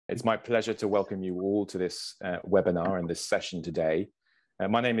It's my pleasure to welcome you all to this webinar and this session today.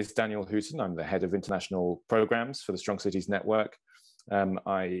 My name is Daniel Hooton. I'm the head of international programs for the Strong Cities Network.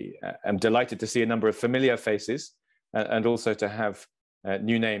 I am delighted to see a number of familiar faces and also to have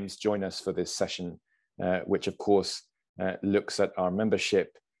new names join us for this session, which of course looks at our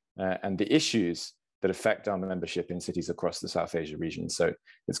membership and the issues that affect our membership in cities across the South Asia region. So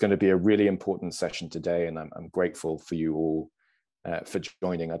it's going to be a really important session today, and I'm grateful for you all for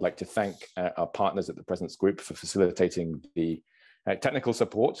joining. I'd like to thank our partners at the Presence Group for facilitating the technical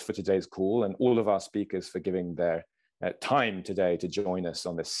support for today's call, and all of our speakers for giving their time today to join us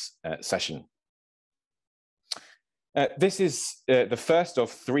on this session. This is the first of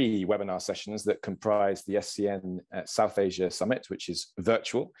 3 webinar sessions that comprise the SCN South Asia Summit, which is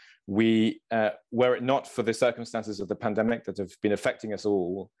virtual. We, were it not for the circumstances of the pandemic that have been affecting us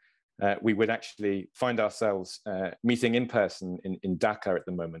all, we would actually find ourselves meeting in person in Dhaka at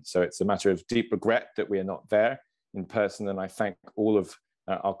the moment. So it's a matter of deep regret that we are not there in person, and I thank all of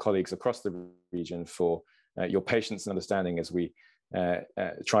our colleagues across the region for your patience and understanding as we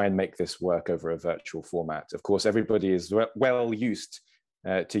try and make this work over a virtual format. Of course, everybody is well used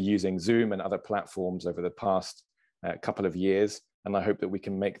to using Zoom and other platforms over the past couple of years, and I hope that we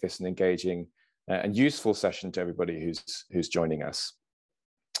can make this an engaging and useful session to everybody who's joining us.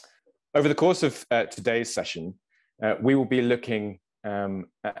 Over the course of today's session, we will be looking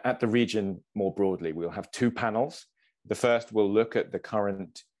at the region more broadly. We'll have 2 panels. The first will look at the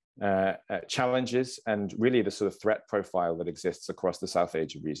current challenges and really the sort of threat profile that exists across the South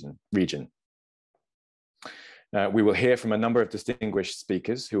Asia region. We will hear from a number of distinguished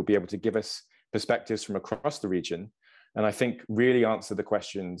speakers who will be able to give us perspectives from across the region, and I think really answer the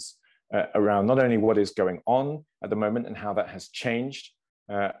questions around not only what is going on at the moment and how that has changed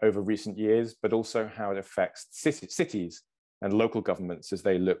over recent years, but also how it affects cities and local governments as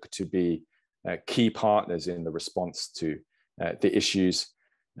they look to be key partners in the response to the issues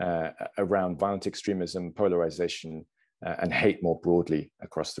around violent extremism, polarization, and hate more broadly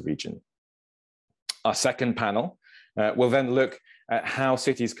across the region. Our second panel will then look at how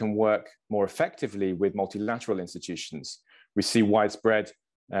cities can work more effectively with multilateral institutions. We see widespread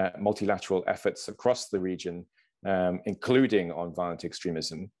multilateral efforts across the region, including on violent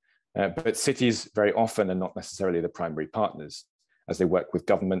extremism, but cities very often are not necessarily the primary partners as they work with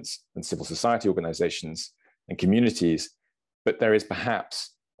governments and civil society organizations and communities, but there is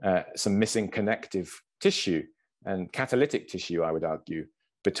perhaps some missing connective tissue and catalytic tissue, I would argue,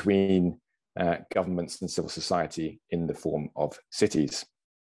 between governments and civil society in the form of cities.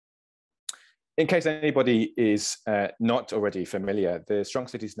 In case anybody is not already familiar, the Strong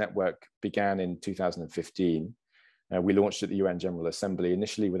Cities Network began in 2015. We launched at the UN General Assembly,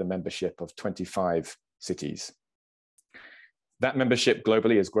 initially with a membership of 25 cities. That membership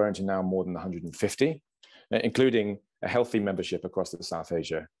globally has grown to now more than 150, including a healthy membership across the South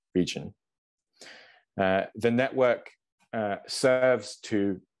Asia region. The network serves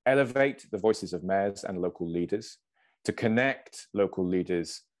to elevate the voices of mayors and local leaders, to connect local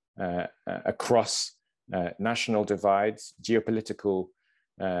leaders across national divides, geopolitical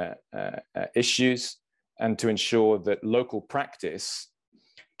issues, and to ensure that local practice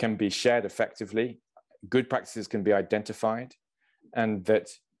can be shared effectively, good practices can be identified, and that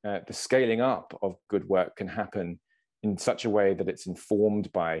the scaling up of good work can happen in such a way that it's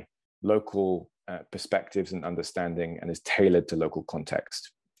informed by local perspectives and understanding and is tailored to local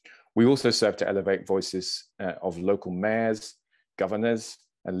context. We also serve to elevate voices of local mayors, governors,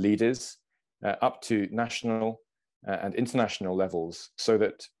 and leaders up to national and international levels, so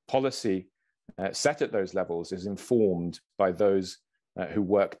that policy set at those levels is informed by those who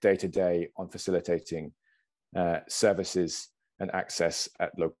work day to day on facilitating services and access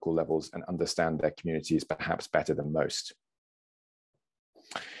at local levels and understand their communities perhaps better than most.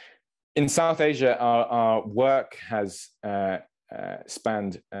 In South Asia, our work has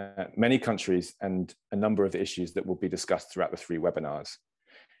spanned many countries and a number of issues that will be discussed throughout the 3 webinars.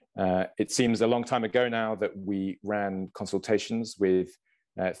 It seems a long time ago now that we ran consultations with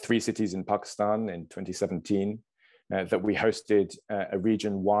 3 cities in Pakistan in 2017, that we hosted a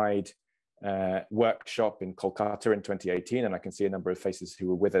region-wide workshop in Kolkata in 2018, and I can see a number of faces who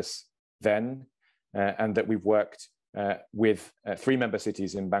were with us then, and that we've worked with 3 member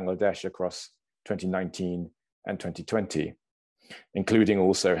cities in Bangladesh across 2019 and 2020, including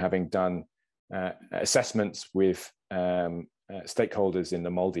also having done assessments with stakeholders in the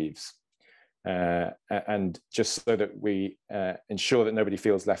Maldives. And just so that we ensure that nobody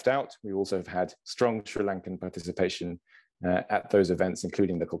feels left out, we also have had strong Sri Lankan participation at those events,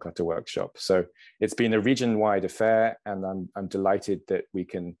 including the Kolkata workshop. So it's been a region-wide affair, and I'm delighted that we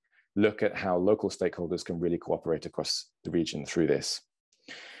can look at how local stakeholders can really cooperate across the region through this.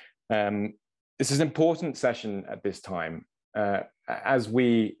 This is an important session at this time. As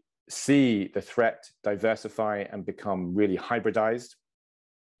we see the threat diversify and become really hybridized,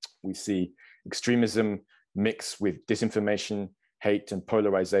 we see extremism mix with disinformation, hate, and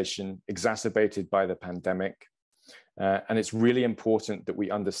polarization exacerbated by the pandemic. And it's really important that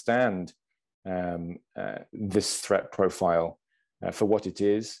we understand this threat profile for what it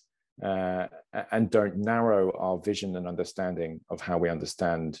is, and don't narrow our vision and understanding of how we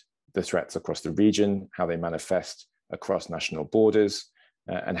understand the threats across the region, how they manifest across national borders,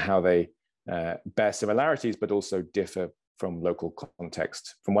 and how they bear similarities, but also differ from local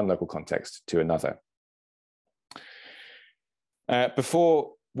context, from one local context to another.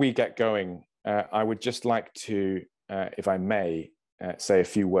 Before we get going, I would just like to, if I may, say a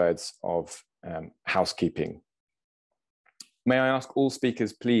few words of housekeeping. May I ask all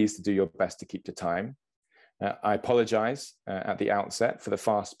speakers, please, to do your best to keep to time. I apologize at the outset for the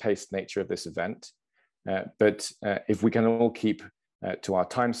fast-paced nature of this event, but if we can all keep to our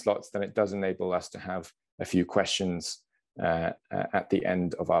time slots, then it does enable us to have a few questions at the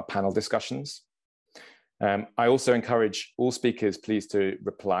end of our panel discussions. I also encourage all speakers, please, to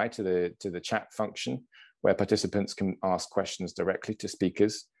reply to the chat function, where participants can ask questions directly to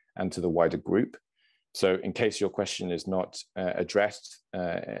speakers and to the wider group. So in case your question is not addressed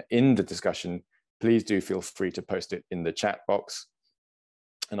in the discussion, please do feel free to post it in the chat box.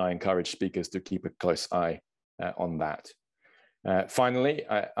 And I encourage speakers to keep a close eye on that. Finally,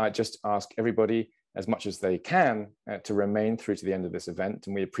 I just ask everybody, as much as they can, to remain through to the end of this event.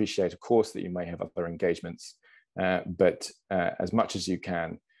 And we appreciate, of course, that you may have other engagements, but as much as you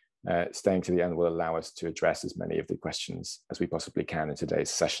can, staying to the end will allow us to address as many of the questions as we possibly can in today's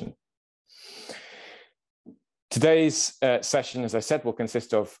session. Today's session, as I said, will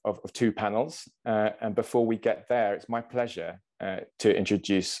consist of two panels. And before we get there, it's my pleasure to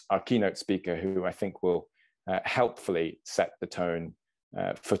introduce our keynote speaker, who I think will helpfully set the tone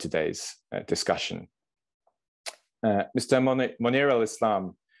for today's discussion. Mr. Monirul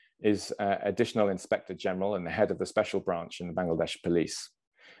Islam is Additional Inspector General and the head of the Special Branch in the Bangladesh Police.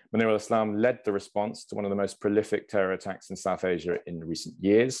 Monirul Islam led the response to one of the most prolific terror attacks in South Asia in recent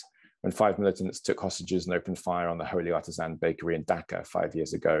years, when 5 militants took hostages and opened fire on the Holy Artisan Bakery in Dhaka 5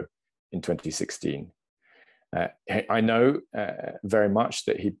 years ago in 2016. I know very much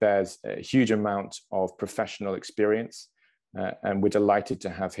that he bears a huge amount of professional experience, and we're delighted to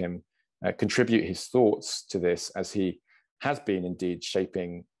have him contribute his thoughts to this, as he has been indeed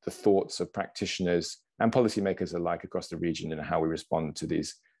shaping the thoughts of practitioners and policymakers alike across the region and how we respond to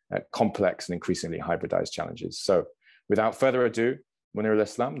these complex and increasingly hybridized challenges. So without further ado, Monirul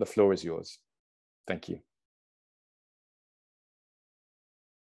Islam, the floor is yours. Thank you.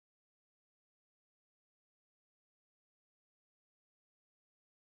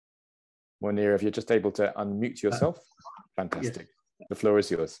 Monir, if you're just able to unmute yourself, fantastic. Yes. The floor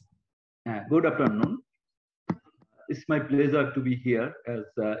is yours. Good afternoon. It's my pleasure to be here as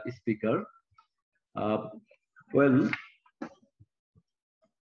a speaker.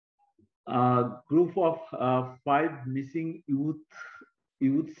 A group of 5 missing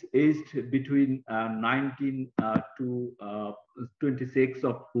youths aged between 19 to 26,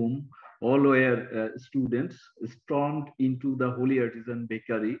 of whom all were students, stormed into the Holy Artisan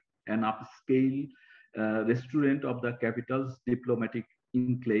Bakery, an upscale restaurant of the capital's diplomatic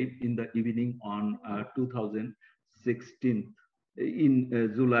enclave, in the evening on 2016, in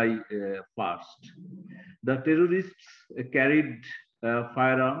July 1st. The terrorists carried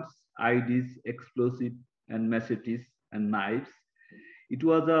firearms, IDs, explosive and machetes and knives. It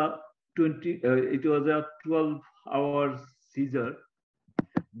was a 12-hour seizure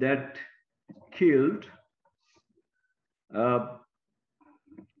that killed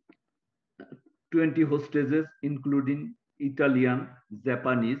 20 hostages, including Italian,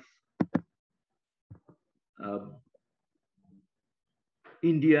 Japanese,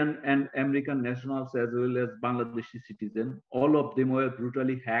 Indian and American nationals, as well as Bangladeshi citizens. All of them were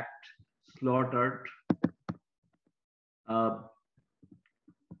brutally hacked, slaughtered,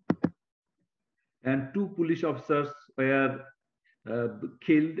 and 2 police officers were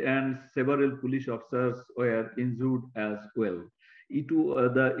killed, and several police officers were injured as well. It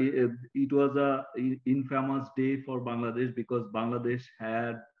was an infamous day for Bangladesh, because Bangladesh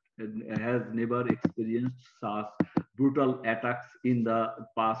has never experienced such brutal attacks in the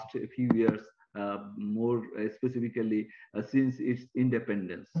past few years, more specifically since its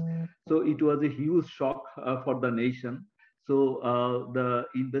independence. So it was a huge shock for the nation. So the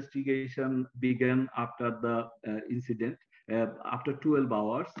investigation began after the incident. After 12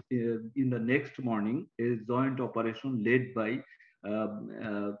 hours, in the next morning, a joint operation led by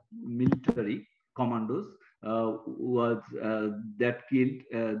military commandos was that killed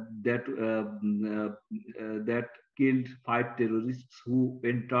that killed 5 terrorists who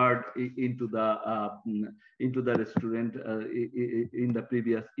entered into the restaurant in the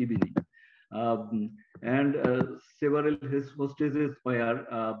previous evening. And several hostages were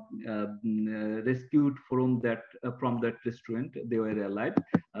rescued from that restaurant. They were alive.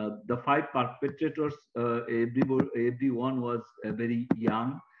 The 5 perpetrators, everyone was very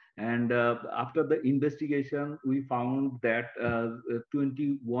young. And after the investigation, we found that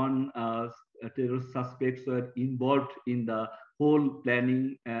 21 terrorist suspects were involved in the whole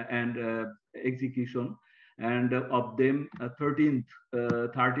planning and execution. And of them, 13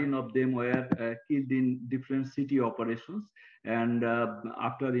 of them were killed in different city operations. And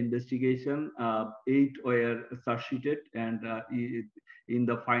after investigation, 8 were charge-sheeted. And in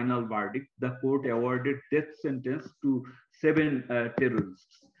the final verdict, the court awarded death sentence to 7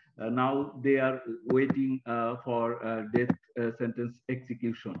 terrorists. Now they are waiting for death sentence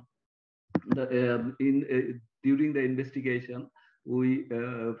execution. During the investigation, we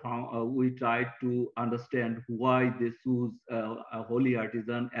tried to understand why they choose a holy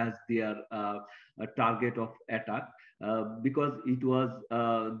artisan as their target of attack, because it was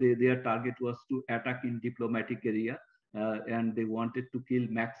their target was to attack in diplomatic area. And they wanted to kill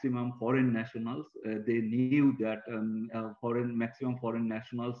maximum foreign nationals. They knew that maximum foreign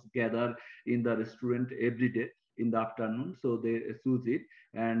nationals gather in the restaurant every day in the afternoon, so they choose it.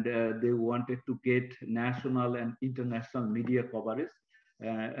 And they wanted to get national and international media coverage,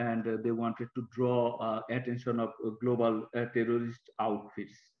 and they wanted to draw attention of global terrorist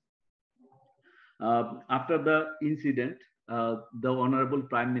outfits. After the incident, the Honorable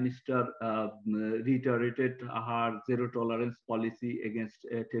Prime Minister reiterated her zero tolerance policy against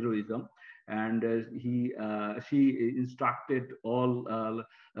terrorism, and she instructed all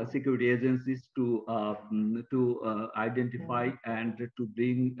security agencies to identify and to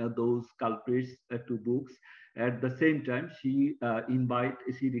bring those culprits to books. At the same time, she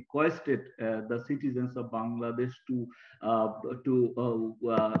requested the citizens of Bangladesh to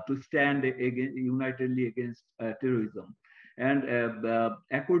stand unitedly against terrorism. And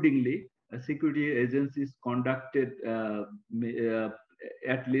accordingly, security agencies conducted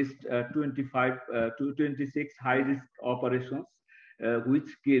at least 25 to 26 high-risk operations, which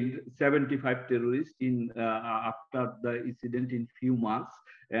killed 75 terrorists after the incident in few months.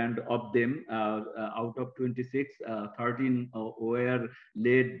 And of them, out of 26, 13 were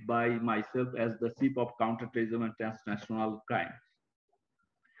led by myself as the Chief of Counterterrorism and Transnational Crime.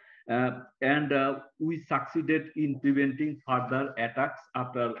 And we succeeded in preventing further attacks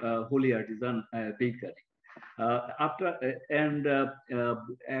after Holy Artisan bakery.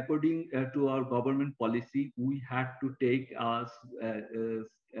 According to our government policy, we had to take a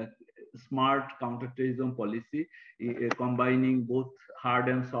smart counterterrorism policy, combining both hard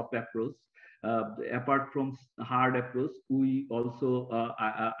and soft approach. Apart from hard approach, we also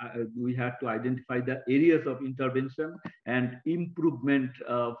we had to identify the areas of intervention and improvement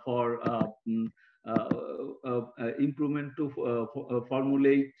to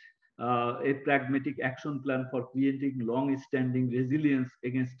formulate a pragmatic action plan for creating long-standing resilience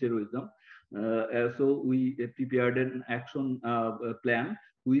against terrorism. So we prepared an action plan,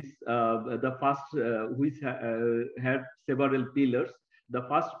 which had several pillars. The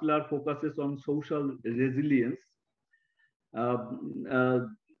first pillar focuses on social resilience, whereas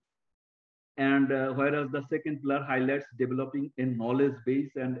the second pillar highlights developing a knowledge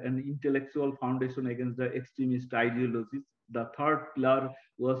base and an intellectual foundation against the extremist ideologies. The third pillar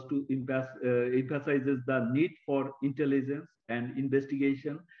was to emphasizes the need for intelligence and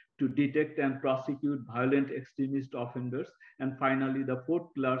investigation to detect and prosecute violent extremist offenders. And finally, the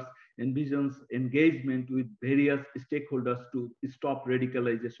fourth pillar envisions engagement with various stakeholders to stop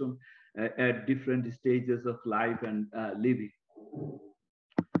radicalization at different stages of life and living.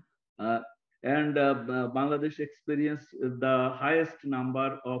 Bangladesh experienced the highest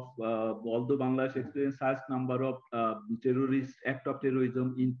number of, although Bangladesh experienced highest number of act of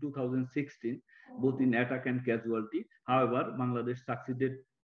terrorism in 2016, both in attack and casualty. However, Bangladesh succeeded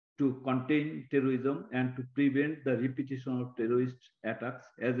to contain terrorism and to prevent the repetition of terrorist attacks.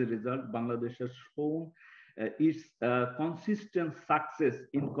 As a result, Bangladesh has shown its consistent success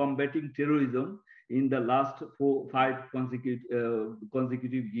in combating terrorism in the last 5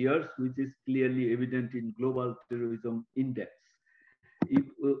 consecutive years, which is clearly evident in Global Terrorism Index. If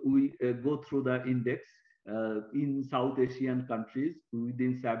we go through the index, in South Asian countries,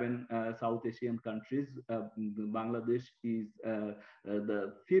 within 7 South Asian countries, Bangladesh is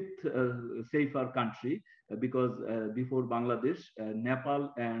the fifth safer country because before Bangladesh,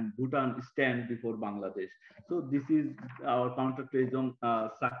 Nepal and Bhutan stand before Bangladesh. So this is our counterterrorism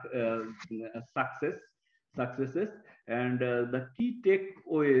successes, and the key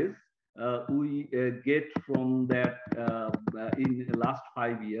takeaways we get from that in the last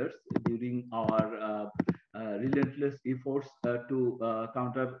 5 years during our relentless efforts to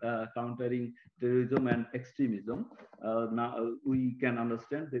countering terrorism and extremism. Now we can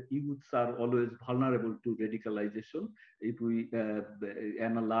understand that youths are always vulnerable to radicalization. If we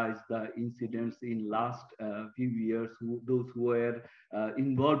analyze the incidents in last few years, those who were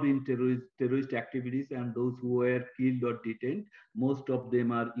involved in terrorist activities and those who were killed or detained, most of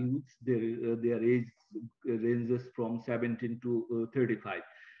them are youths. Their age ranges from 17 to 35.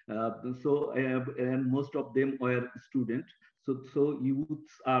 And most of them were students. So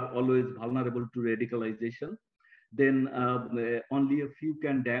youths are always vulnerable to radicalization. Then only a few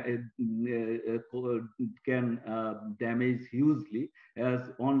can damage hugely,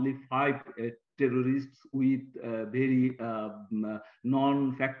 as only 5 terrorists with very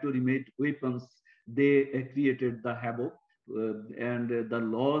non-factory made weapons, they created the havoc. And the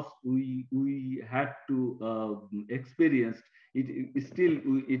loss we had to experience,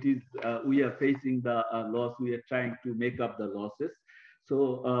 we are facing the loss. We are trying to make up the losses.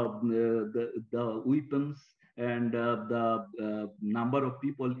 So the weapons and the number of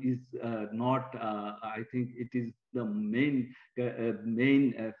people is not, I think it is the main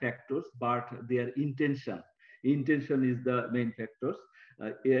factors, but their intention is the main factors.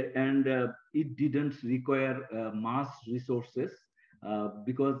 And it didn't require mass resources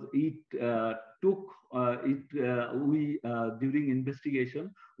because it took during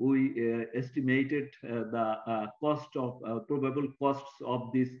investigation we estimated the cost of probable costs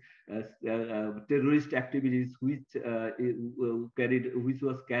of these terrorist activities which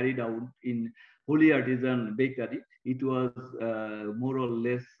was carried out in Holy Artisan Bakery. It was more or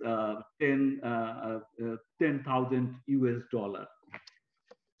less $10,000 US.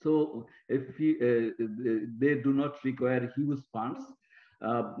 So if they do not require huge funds,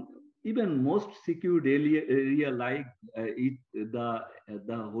 even most secured area like the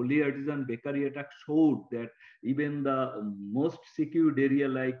Holy Artisan Bakery attack showed that even the most secured area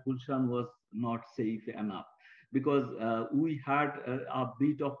like Gulshan was not safe enough, because we had a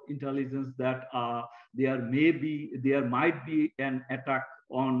bit of intelligence that there might be an attack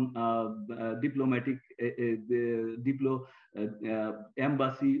on diplomatic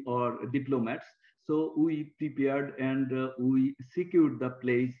embassy or diplomats. So we prepared and we secured the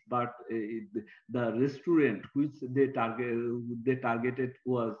place, but the restaurant which they targeted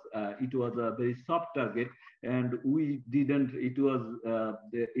was it was a very soft target, and we didn't. It was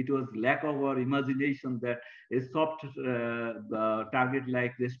lack of our imagination that a soft target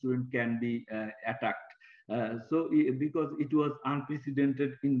like restaurant can be attacked. So because it was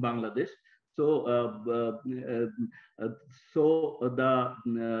unprecedented in Bangladesh. So, the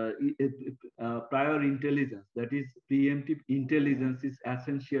prior intelligence, that is preemptive intelligence, is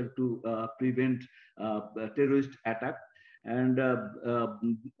essential to prevent terrorist attack. And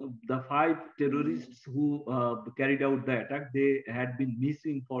the 5 terrorists who carried out the attack, they had been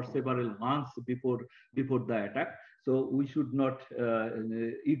missing for several months before the attack. So we should not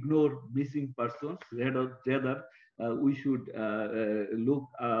ignore missing persons. Rather, we should look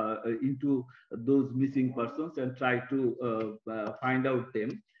into those missing persons and try to find out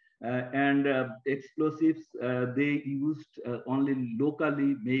them. And explosives, they used only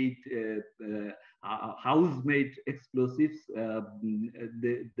locally made house-made explosives.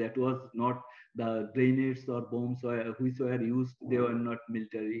 That was not the grenades or bombs which were used. They were not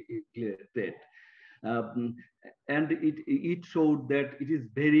military threat. And it showed that it is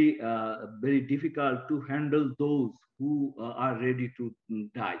very very difficult to handle those who are ready to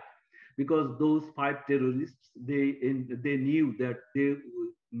die, because those 5 terrorists, they knew that they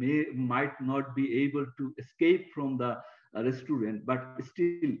might not be able to escape from the restaurant, but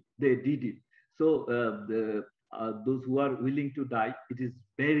still they did it. So those who are willing to die, it is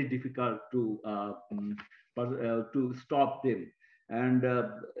very difficult to stop them. And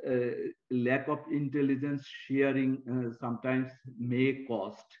lack of intelligence sharing sometimes may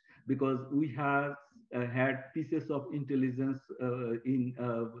cost, because we have had pieces of intelligence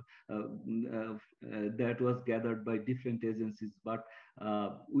that was gathered by different agencies, but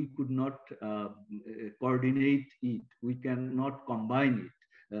we could not coordinate it. We cannot combine it.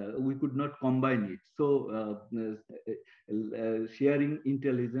 we could not combine it. So sharing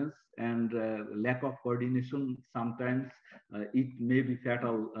intelligence and lack of coordination, sometimes it may be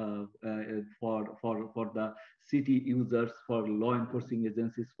fatal for the city users, for law enforcing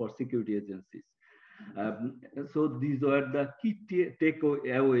agencies, for security agencies. So these were the key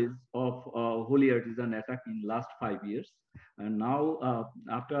takeaways of Holy Artisan attack in last 5 years. And now,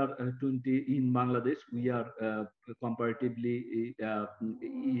 after 20 in Bangladesh, we are comparatively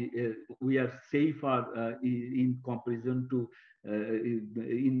we are safer in comparison to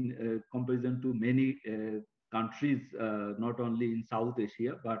many countries, not only in South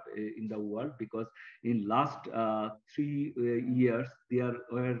Asia but in the world, because in last 3 years there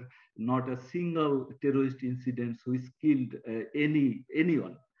were not a single terrorist incident which killed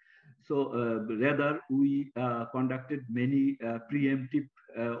anyone. So rather, we conducted many preemptive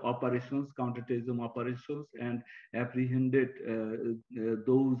operations, counterterrorism operations, and apprehended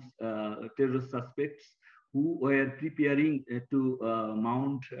those terrorist suspects who were preparing to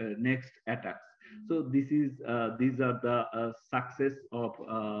mount next attacks. So these are the success of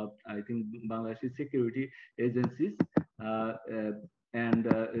I think Bangladeshi security agencies, and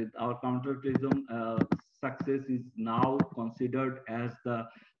our counterterrorism success is now considered as the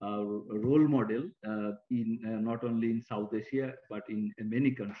role model in not only in South Asia but in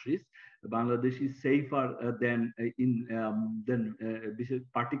many countries. Bangladesh is safer than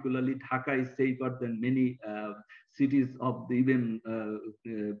particularly Dhaka is safer than many cities of the even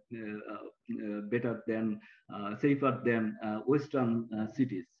better than safer than Western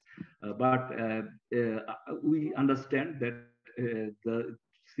cities. But we understand that the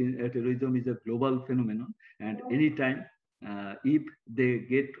terrorism is a global phenomenon, and anytime if they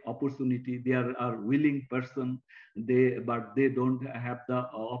get opportunity, they are willing person, but they don't have the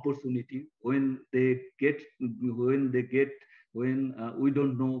opportunity. When we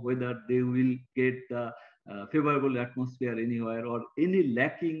don't know whether they will get the favorable atmosphere anywhere, or any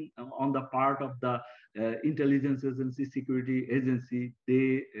lacking on the part of the intelligence agency, security agency,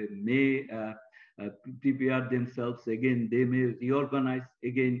 they may prepare themselves again, they may reorganize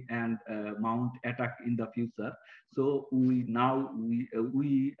again and mount attack in the future. So we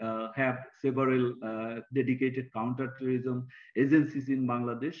have several dedicated counterterrorism agencies in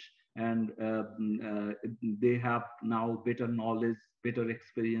Bangladesh, and they have now better knowledge, better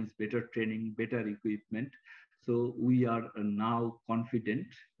experience, better training, better equipment. So we are now confident,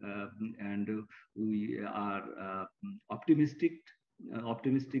 and we are optimistic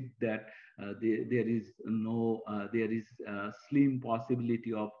that there is a slim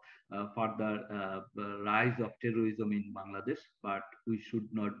possibility of further rise of terrorism in Bangladesh, but we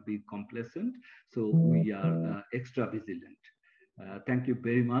should not be complacent. So we are extra vigilant. Thank you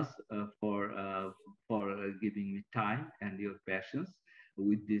very much for giving me time and your patience.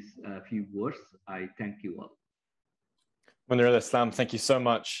 With these few words, I thank you all. Monirul Islam, thank you so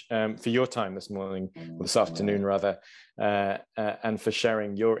much for your time this morning, or this afternoon rather, and for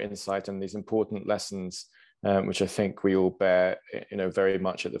sharing your insight on these important lessons, which I think we all bear, very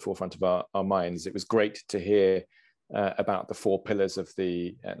much at the forefront of our minds. It was great to hear about the 4 pillars of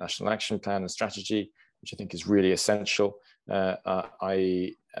the National Action Plan and strategy, which I think is really essential.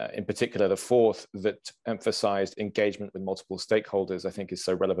 In particular, the 4th that emphasized engagement with multiple stakeholders, I think is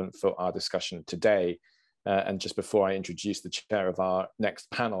so relevant for our discussion today. And just before I introduce the chair of our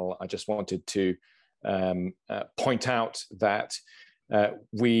next panel, I just wanted to point out that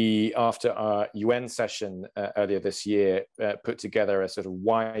we, after our UN session earlier this year, put together a sort of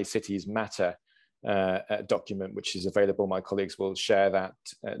Why Cities Matter document, which is available. My colleagues will share that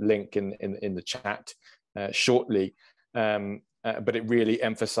link in the chat shortly. But it really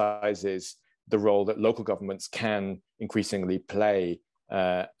emphasizes the role that local governments can increasingly play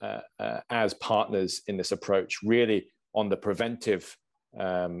as partners in this approach, really on the preventive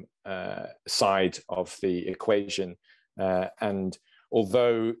side of the equation. And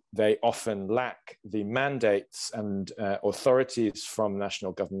although they often lack the mandates and authorities from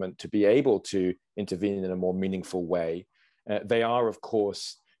national government to be able to intervene in a more meaningful way, they are, of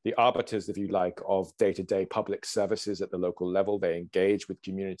course, the arbiters, if you like, of day-to-day public services at the local level. They engage with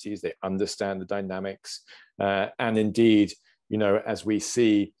communities, they understand the dynamics, and indeed, as we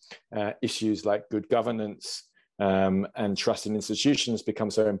see issues like good governance and trust in institutions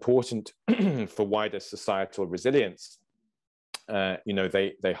become so important for wider societal resilience,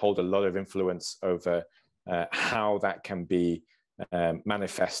 they hold a lot of influence over how that can be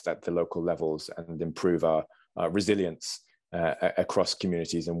manifest at the local levels and improve our resilience across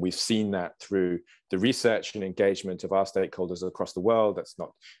communities. And we've seen that through the research and engagement of our stakeholders across the world. That's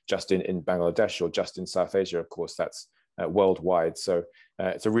not just in Bangladesh or just in South Asia. Of course, that's worldwide. So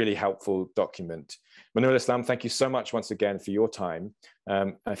it's a really helpful document. Manirul Islam, thank you so much once again for your time.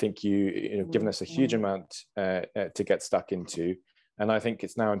 I think you've given us a huge amount to get stuck into. And I think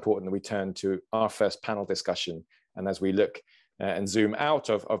it's now important that we turn to our first panel discussion. And as we look and zoom out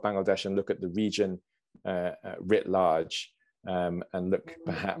of Bangladesh and look at the region writ large, and look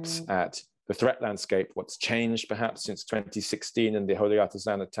perhaps at the threat landscape, what's changed perhaps since 2016 and the Holy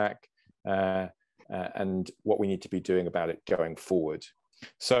Artisan attack, and what we need to be doing about it going forward.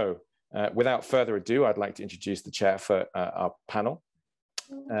 So without further ado, I'd like to introduce the chair for our panel,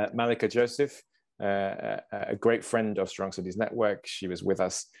 Mallika Joseph, a great friend of Strong Cities Network. She was with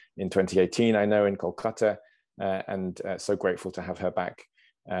us in 2018, I know, in Kolkata, and so grateful to have her back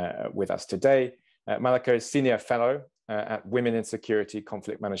with us today. Mallika is Senior Fellow at Women in Security,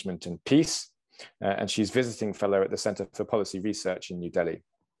 Conflict Management and Peace, and she's Visiting Fellow at the Center for Policy Research in New Delhi.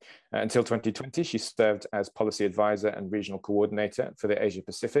 Until 2020, she served as Policy Advisor and Regional Coordinator for the Asia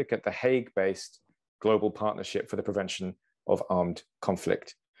Pacific at the Hague-based Global Partnership for the Prevention of Armed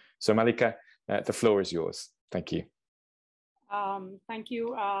Conflict. So Mallika, the floor is yours. Thank you. Thank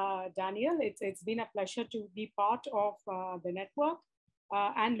you, Daniel. It's been a pleasure to be part of the network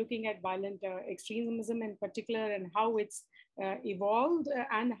and looking at violent extremism in particular and how it's evolved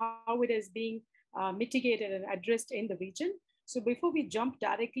and how it is being mitigated and addressed in the region. So before we jump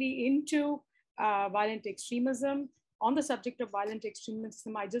directly into violent extremism, on the subject of violent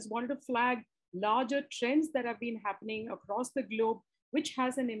extremism, I just wanted to flag larger trends that have been happening across the globe, which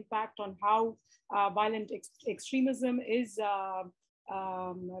has an impact on how violent extremism is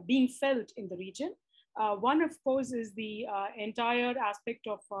being felt in the region. One, of course, is the entire aspect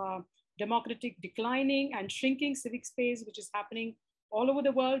of democratic declining and shrinking civic space, which is happening all over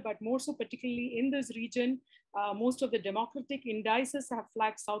the world, but more so particularly in this region. Most of the democratic indices have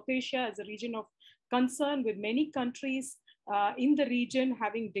flagged South Asia as a region of concern, with many countries in the region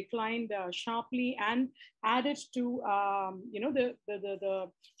having declined sharply and added to the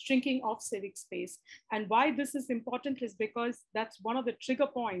shrinking of civic space. And why this is important is because that's one of the trigger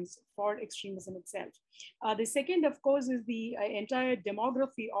points for extremism itself. The second, of course, is the entire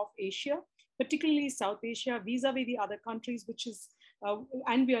demography of Asia, particularly South Asia, vis-a-vis the other countries, which is,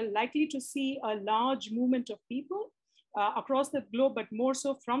 and we are likely to see a large movement of people across the globe, but more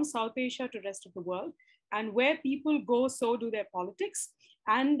so from South Asia to the rest of the world. And where people go, so do their politics,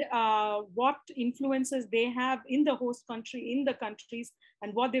 and what influences they have in the host country, in the countries,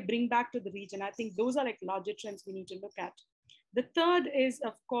 and what they bring back to the region. I think those are like larger trends we need to look at. The third is,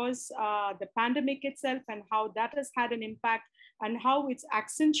 of course, the pandemic itself and how that has had an impact and how it's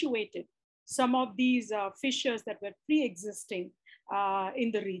accentuated some of these fissures that were pre-existing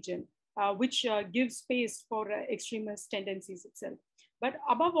in the region, which gives space for extremist tendencies itself. But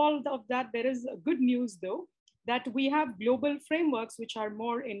above all of that, there is good news, though, that we have global frameworks which are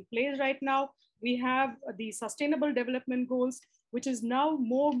more in place right now. We have the Sustainable Development Goals, which is now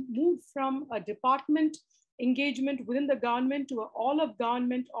more moved from a department engagement within the government to an all of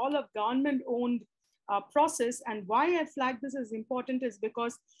government owned process. And why I flag this as important is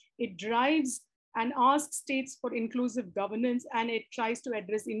because it drives and asks states for inclusive governance, and it tries to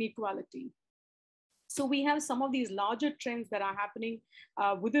address inequality. So we have some of these larger trends that are happening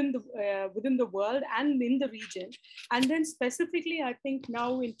within the world and in the region. And then specifically, I think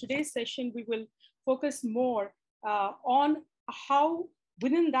now in today's session, we will focus more on how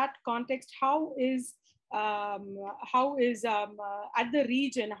within that context, how is at the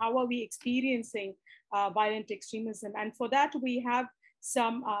region, how are we experiencing violent extremism? And for that, we have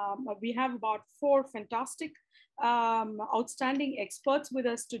about 4 fantastic, outstanding experts with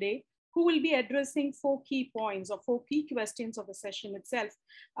us today, who will be addressing 4 key points or 4 key questions of the session itself.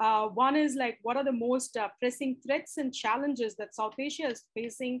 One is like, what are the most pressing threats and challenges that South Asia is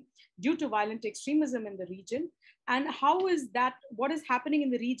facing due to violent extremism in the region? And how is that, what is happening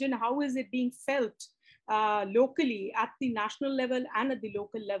in the region, how is it being felt locally at the national level and at the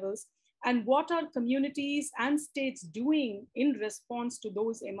local levels? And what are communities and states doing in response to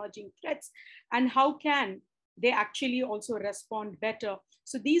those emerging threats? And how can they actually also respond better?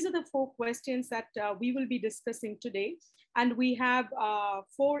 So these are the 4 questions that we will be discussing today. And we have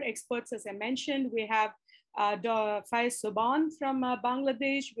 4 experts, as I mentioned. We have Faiz Sobhan from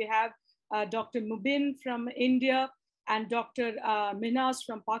Bangladesh. We have Dr. Mubin from India, and Dr. Minhas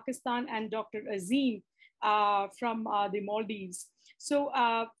from Pakistan, and Dr. Azim from the Maldives. So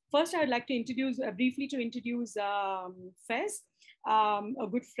first, I'd like to briefly introduce Faiz, a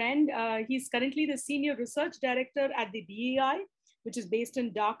good friend. He's currently the Senior Research Director at the BEI, which is based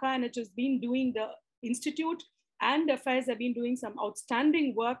in Dhaka, and it has been doing the institute and Faiz have been doing some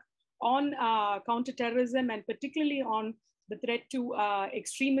outstanding work on counterterrorism, and particularly on the threat to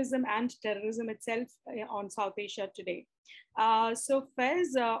extremism and terrorism itself on South Asia today. So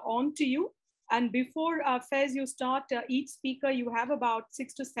Faiz, on to you. And before Faiz, you start, each speaker, you have about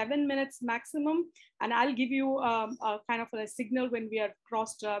 6 to 7 minutes maximum. And I'll give you a kind of a signal when we are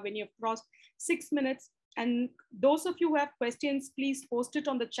crossed, when you've crossed 6 minutes. And those of you who have questions, please post it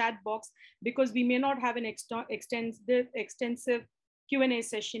on the chat box, because we may not have an extensive Q&A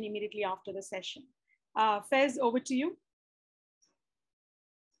session immediately after the session. Faiz, over to you.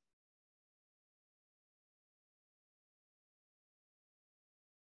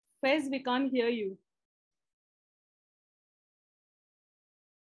 Faiz, we can't hear you.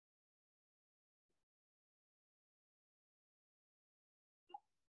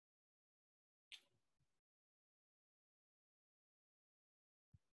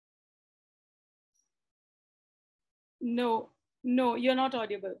 No, you're not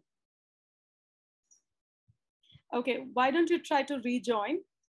audible. Okay, why don't you try to rejoin?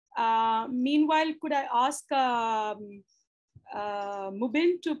 Meanwhile, could I ask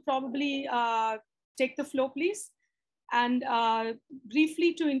Mubin to probably take the floor, please? And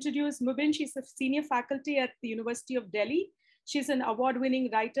briefly to introduce Mubin, she's a senior faculty at the University of Delhi. She's an award-winning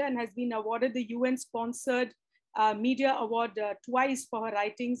writer and has been awarded the UN-sponsored Media Award twice for her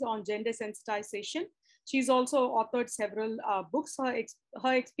writings on gender sensitization. She's also authored several books.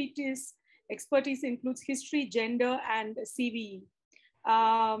 Her expertise includes history, gender, and CVE.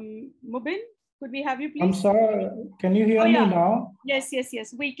 Mubin, could we have you please? I'm sorry, can you hear me now? Yes,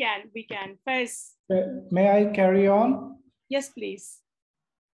 we can. Faiz. May I carry on? Yes, please.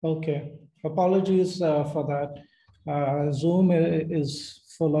 Okay, apologies for that. Zoom is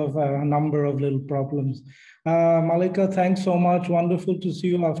full of a number of little problems. Mallika, thanks so much. Wonderful to see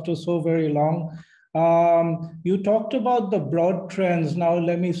you after so very long. You talked about the broad trends. Now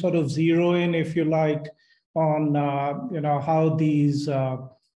let me sort of zero in, if you like, on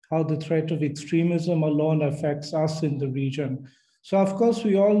how the threat of extremism alone affects us in the region. So of course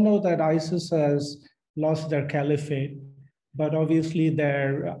we all know that ISIS has lost their caliphate, but obviously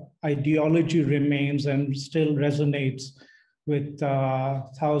their ideology remains and still resonates with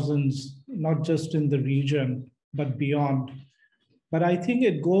thousands, not just in the region, but beyond. But I think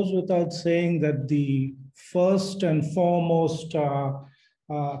it goes without saying that the first and foremost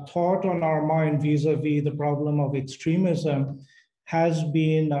thought on our mind vis-a-vis the problem of extremism has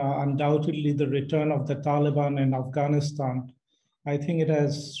been undoubtedly the return of the Taliban in Afghanistan. I think it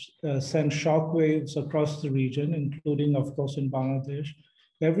has sent shockwaves across the region, including, of course, in Bangladesh.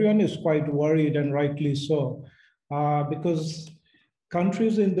 Everyone is quite worried, and rightly so, because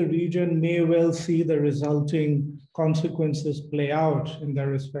countries in the region may well see the resulting consequences play out in their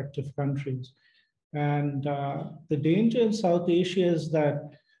respective countries. And the danger in South Asia is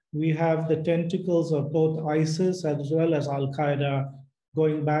that we have the tentacles of both ISIS as well as Al-Qaeda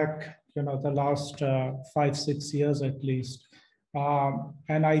going back, the last 5-6 years at least.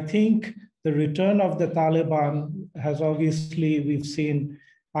 And I think the return of the Taliban has obviously, we've seen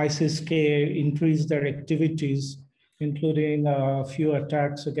ISIS-K increase their activities, including a few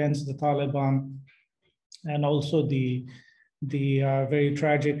attacks against the Taliban, and also the very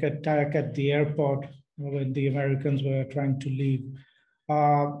tragic attack at the airport when the Americans were trying to leave.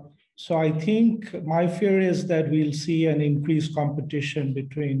 So I think my fear is that we'll see an increased competition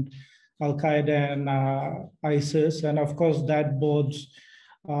between Al-Qaeda and ISIS. And of course, that bodes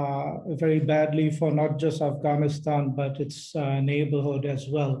very badly for not just Afghanistan, but its neighborhood as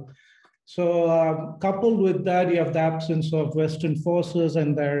well. So coupled with that, you have the absence of Western forces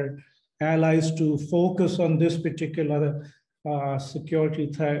and their allies to focus on this particular security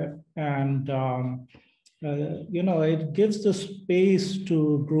threat. And it gives the space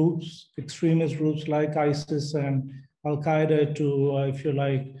to groups, extremist groups like ISIS and Al-Qaeda to, if you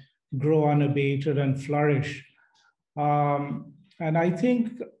like, grow unabated and flourish. And I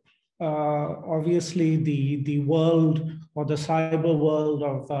think, obviously, the world or the cyber world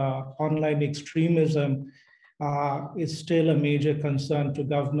of online extremism is still a major concern to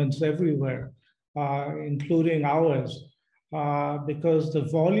governments everywhere, including ours. Because the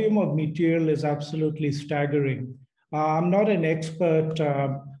volume of material is absolutely staggering. I'm not an expert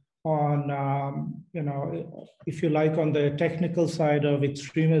on, if you like, on the technical side of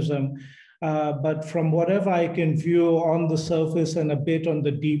extremism, but from whatever I can view on the surface and a bit on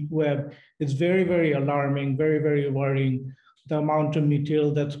the deep web, it's very, very alarming, very, very worrying, the amount of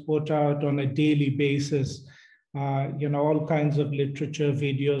material that's put out on a daily basis, all kinds of literature,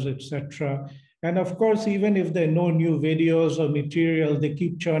 videos, etc. And of course, even if there are no new videos or material, they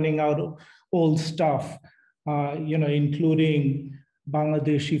keep churning out old stuff, including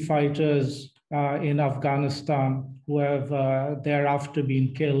Bangladeshi fighters in Afghanistan who have thereafter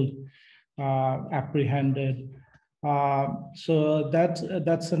been killed, apprehended. So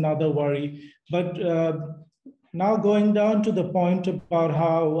that's another worry. But now going down to the point about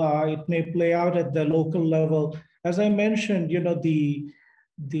how it may play out at the local level, as I mentioned,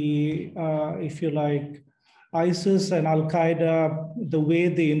 if you like, ISIS and Al-Qaeda, the way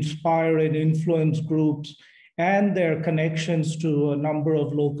they inspire and influence groups and their connections to a number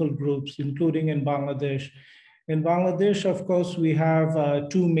of local groups, including in Bangladesh. In Bangladesh, of course, we have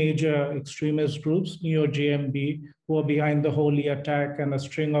two major extremist groups, Neo-GMB, who are behind the Holi attack and a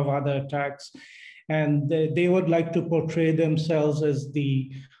string of other attacks. And they would like to portray themselves as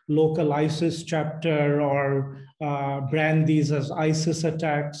the local ISIS chapter or brand these as ISIS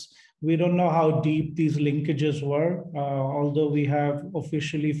attacks. We don't know how deep these linkages were, although we have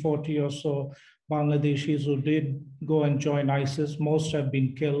officially 40 or so Bangladeshis who did go and join ISIS. Most have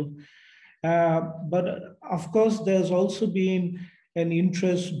been killed. But of course, there's also been an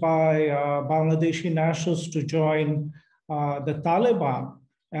interest by Bangladeshi nationals to join the Taliban,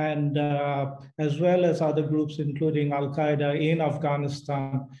 and as well as other groups, including Al-Qaeda in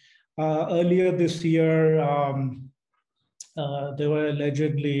Afghanistan. Earlier this year, there were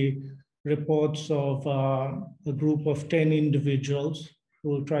allegedly reports of a group of 10 individuals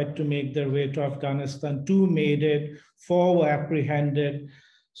who tried to make their way to Afghanistan. 2 made it, 4 were apprehended.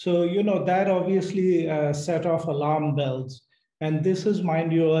 So, that obviously set off alarm bells. And this is,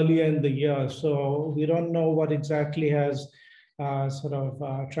 mind you, earlier in the year. So we don't know what exactly has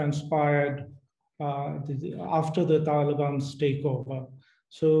transpired after the Taliban's takeover.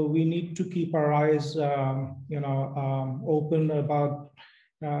 So we need to keep our eyes, open about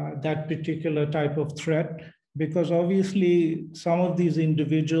that particular type of threat, because obviously some of these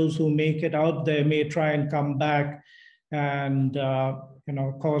individuals who make it out there may try and come back and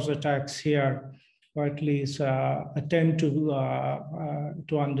cause attacks here, or at least attempt to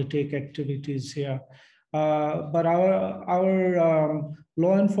undertake activities here. But our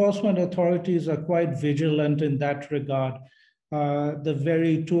law enforcement authorities are quite vigilant in that regard. The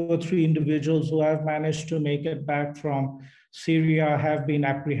very 2 or 3 individuals who have managed to make it back from Syria have been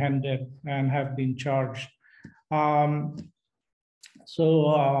apprehended and have been charged.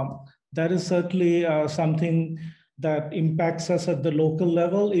 So that is certainly something that impacts us at the local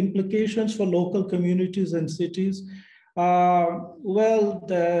level. Implications for local communities and cities. Well,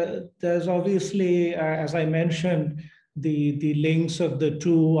 there's obviously, as I mentioned, the links of the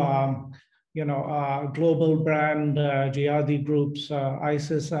 2 global brand jihadi groups,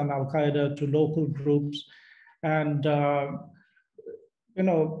 ISIS and Al-Qaeda, to local groups. And,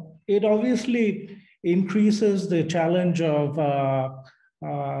 it obviously increases the challenge of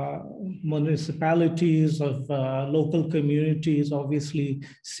municipalities, of local communities, obviously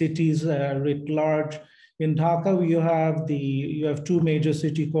cities writ large. In Dhaka, you have 2 major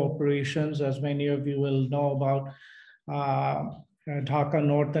city corporations, as many of you will know about, Dhaka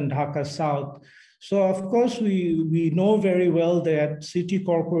North and Dhaka South. So of course, we know very well that city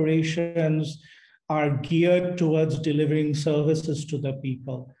corporations are geared towards delivering services to the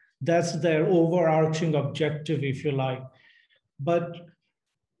people. That's their overarching objective, if you like. But,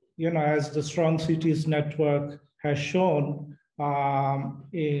 as the Strong Cities Network has shown, and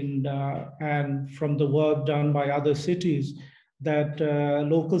from the work done by other cities, that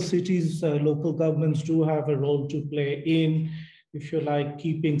local cities, local governments do have a role to play in, if you like,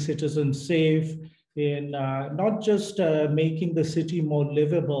 keeping citizens safe, in not just making the city more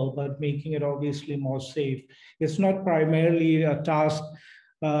livable, but making it obviously more safe. It's not primarily a task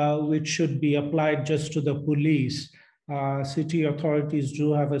which should be applied just to the police. City authorities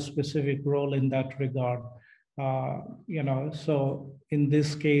do have a specific role in that regard. So in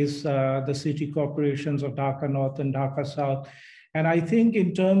this case, the city corporations of Dhaka North and Dhaka South. And I think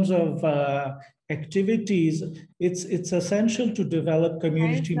in terms of activities, it's essential to develop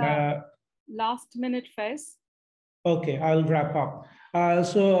community. Last minute, Faiz. Okay, I'll wrap up.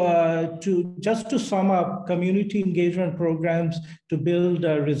 Just to sum up, community engagement programs to build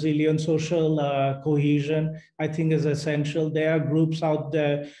resilient social cohesion, I think is essential. There are groups out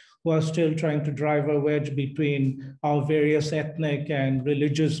there who are still trying to drive a wedge between our various ethnic and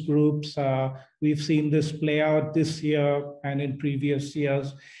religious groups. We've seen this play out this year and in previous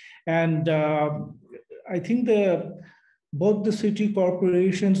years. And I think both the city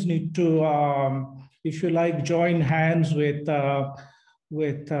corporations need to, if you like, join hands with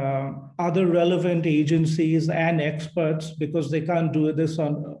other relevant agencies and experts, because they can't do this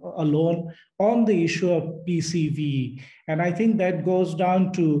alone on the issue of PCV. And I think that goes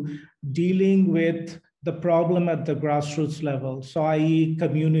down to dealing with the problem at the grassroots level. So i.e.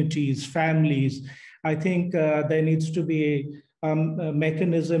 communities, families. I think there needs to be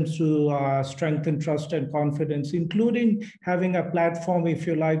mechanisms to strengthen trust and confidence, including having a platform, if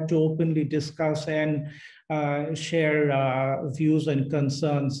you like, to openly discuss and share views and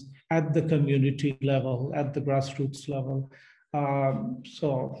concerns at the community level, at the grassroots level.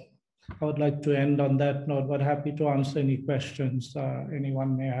 So I would like to end on that note, but happy to answer any questions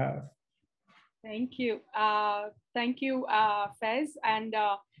anyone may have. Thank you. Thank you, Faiz. And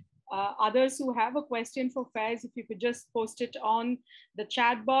others who have a question for Faiz, if you could just post it on the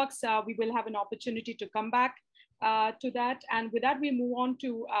chat box, we will have an opportunity to come back to that. And with that, we move on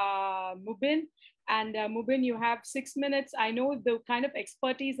to Mubin. And Mubin, you have 6 minutes. I know the kind of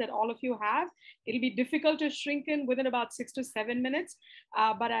expertise that all of you have. It'll be difficult to shrink in within about 6 to 7 minutes,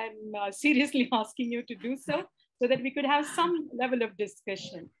 but I'm seriously asking you to do so that we could have some level of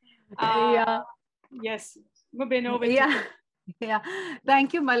discussion. Yeah. Yes, Mubin, over to you. Yeah,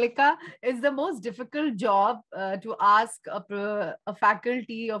 thank you, Mallika. It's the most difficult job to ask a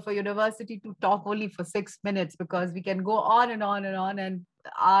faculty of a university to talk only for 6 minutes, because we can go on and on and on, and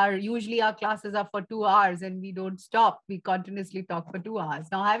usually our classes are for 2 hours and we don't stop. We continuously talk for 2 hours.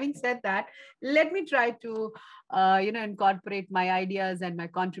 Now, having said that, let me try to incorporate my ideas and my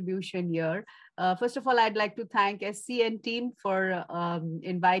contribution here. First of all, I'd like to thank SCN team for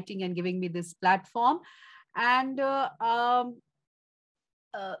inviting and giving me this platform. And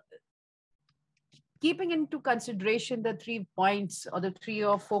keeping into consideration the 3 points or the 3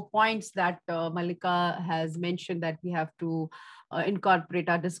 or 4 points that Mallika has mentioned that we have to incorporate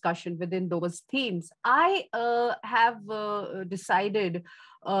our discussion within those themes, I have decided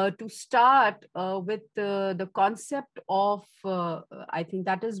to start with the concept of, I think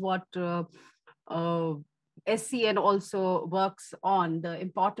that is what SCN also works on, the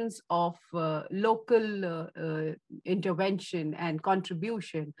importance of local intervention and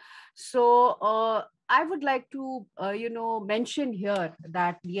contribution. So I would like to, mention here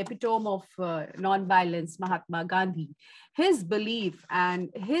that the epitome of nonviolence, Mahatma Gandhi, his belief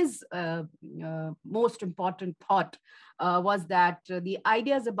and his most important thought was that the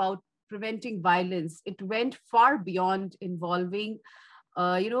ideas about preventing violence, it went far beyond involving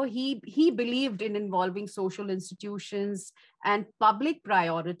he believed in involving social institutions and public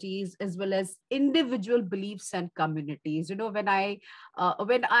priorities, as well as individual beliefs and communities. When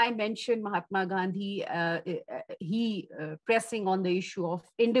I mentioned Mahatma Gandhi, he pressing on the issue of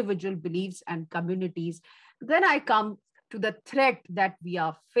individual beliefs and communities, then I come to the threat that we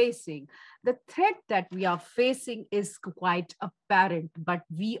are facing. The threat that we are facing is quite apparent, but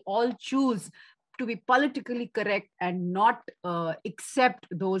we all choose to be politically correct and not accept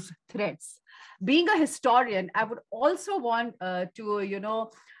those threats. Being a historian, I would also want to,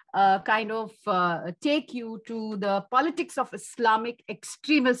 take you to the politics of Islamic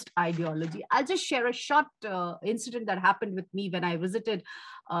extremist ideology. I'll just share a short incident that happened with me when I visited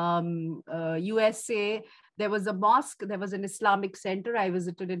USA. There was a mosque, there was an Islamic center I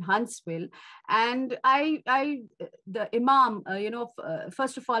visited in Huntsville. And the imam,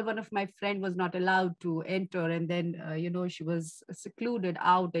 first of all, one of my friend was not allowed to enter. And then, she was secluded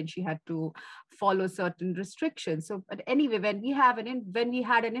out and she had to follow certain restrictions. So, but anyway, when we had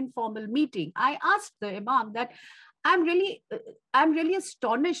an informal meeting, I asked the imam that I'm really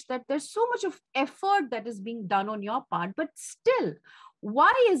astonished that there's so much of effort that is being done on your part, but still,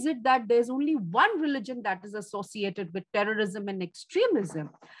 why is it that there's only one religion that is associated with terrorism and extremism?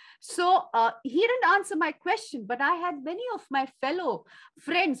 So he didn't answer my question, but I had many of my fellow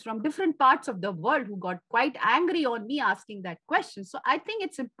friends from different parts of the world who got quite angry on me asking that question. So I think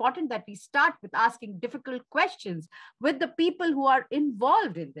it's important that we start with asking difficult questions with the people who are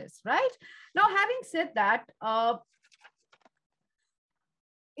involved in this, right? Now, having said that,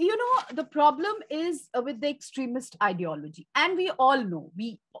 the problem is with the extremist ideology. And we all know,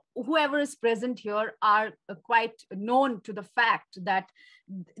 whoever is present here are quite known to the fact that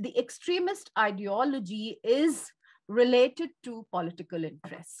the extremist ideology is related to political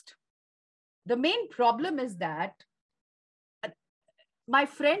interest. The main problem is that my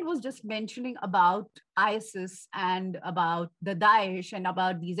friend was just mentioning about ISIS and about the Daesh and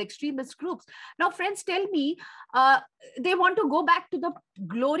about these extremist groups. Now, friends tell me they want to go back to the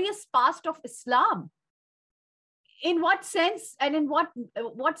glorious past of Islam. In what sense and in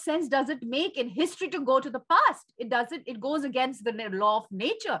what sense does it make in history to go to the past? It goes against the law of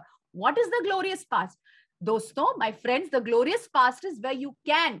nature. What is the glorious past? Dosto, my friends, the glorious past is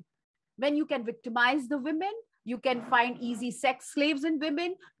when you can victimize the women, you can find easy sex slaves in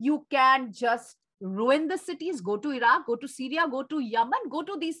women, you can just ruin the cities, go to Iraq, go to Syria, go to Yemen, go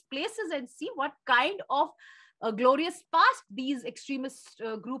to these places and see what kind of a glorious past these extremist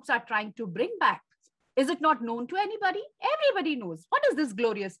groups are trying to bring back. Is it not known to anybody? Everybody knows. What is this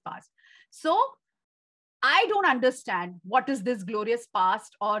glorious past? So I don't understand what is this glorious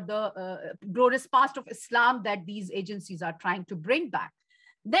past or the glorious past of Islam that these agencies are trying to bring back.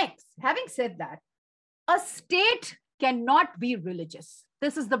 Next, having said that, a state cannot be religious.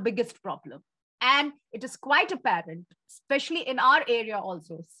 This is the biggest problem. And it is quite apparent, especially in our area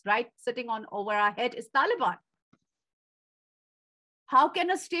also, right? Sitting on over our head is Taliban. How can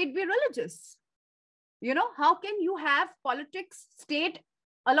a state be religious? You know, how can you have politics, state,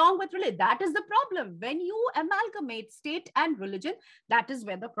 along with religion? That is the problem. When you amalgamate state and religion, that is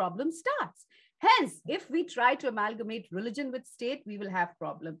where the problem starts. Hence, if we try to amalgamate religion with state, we will have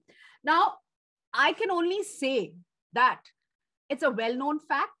problem. Now, I can only say that it's a well-known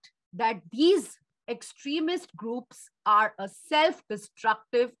fact that these extremist groups are a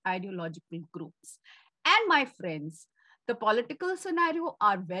self-destructive ideological groups. And my friends, the political scenario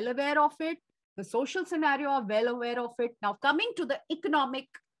are well aware of it. The social scenario are well aware of it. Now, coming to the economic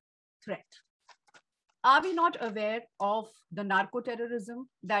threat. Are we not aware of the narco-terrorism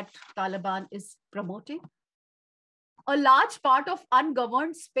that Taliban is promoting? A large part of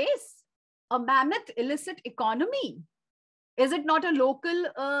ungoverned space, a mammoth illicit economy. Is it not a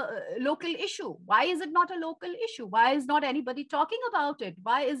local issue? Why is it not a local issue? Why is not anybody talking about it?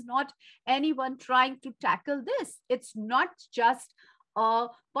 Why is not anyone trying to tackle this? It's not just a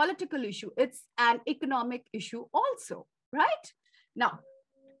political issue. It's an economic issue also, right? Now,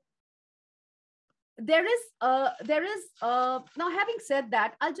 now having said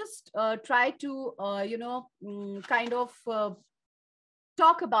that, I'll just try to, kind of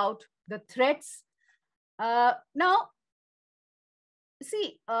talk about the threats. Now,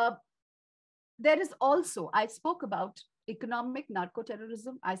 see, there is also, I spoke about economic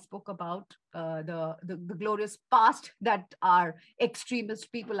narco-terrorism. I spoke about the glorious past that our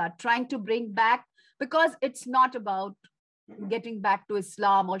extremist people are trying to bring back, because it's not about getting back to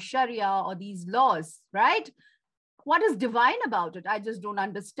Islam or Sharia or these laws, right? What is divine about it? I just don't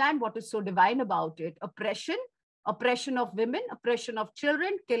understand what is so divine about it. Oppression of women, oppression of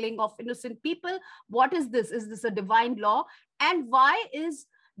children, killing of innocent people. What is this? Is this a divine law? And why is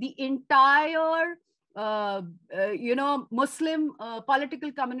the entire Muslim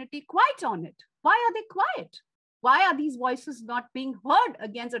political community quiet on it? Why are they quiet? Why are these voices not being heard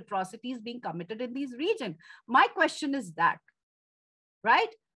against atrocities being committed in these regions? My question is that,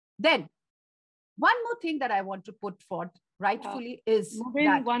 right? Then, one more thing that I want to put forth rightfully is Mubin,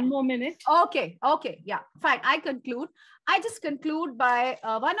 that, one more minute. Okay, yeah, fine. I conclude. I just conclude by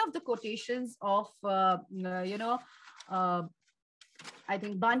one of the quotations of, I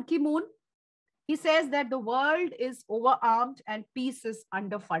think Ban Ki-moon. He says that the world is overarmed and peace is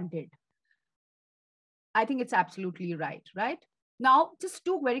underfunded. I think it's absolutely right, right? Now, just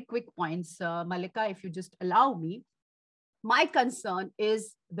two very quick points, Mallika, if you just allow me. My concern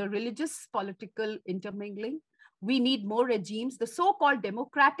is the religious political intermingling. We need more regimes. The so-called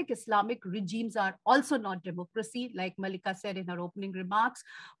democratic Islamic regimes are also not democracy, like Mallika said in her opening remarks.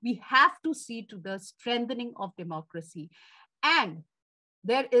 We have to see to the strengthening of democracy. And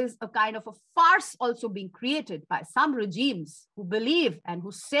there is a kind of a farce also being created by some regimes who believe and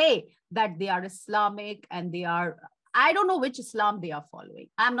who say that they are Islamic and they are, I don't know which Islam they are following.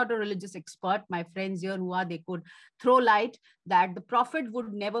 I'm not a religious expert. My friends here who are, they could throw light that the Prophet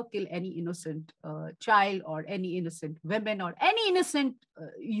would never kill any innocent child or any innocent women or any innocent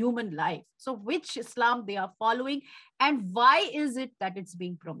human life. So which Islam they are following and why is it that it's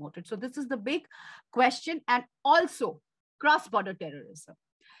being promoted? So this is the big question. And also, cross-border terrorism,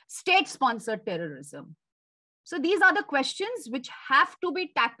 state-sponsored terrorism. So these are the questions which have to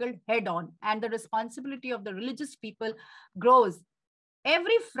be tackled head-on, and the responsibility of the religious people grows.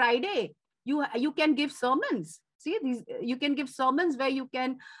 Every Friday, you can give sermons. See, you can give sermons where you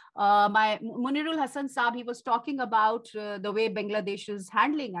can, my Monirul Hassan Saab, he was talking about the way Bangladesh is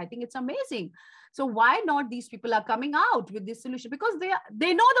handling. I think it's amazing. So why not these people are coming out with this solution? Because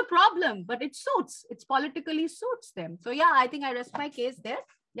they know the problem, but it politically suits them. So yeah, I think I rest my case there.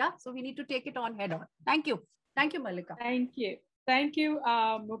 Yeah, so we need to take it on head on. Thank you. Thank you, Mallika. Thank you. Thank you,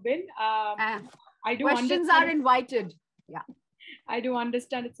 Mubin. I do questions are invited. Yeah. I do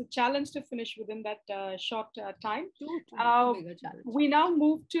understand it's a challenge to finish within that short time. We now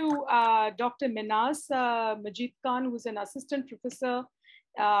move to Dr. Minhas Majeed Khan, who's an assistant professor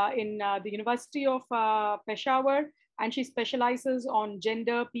in the University of Peshawar, and she specializes on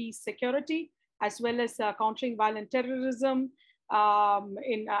gender, peace, security, as well as countering violent terrorism,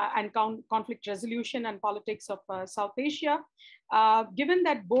 and conflict resolution and politics of South Asia. Given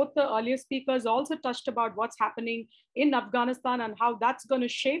that both the earlier speakers also touched about what's happening in Afghanistan and how that's going to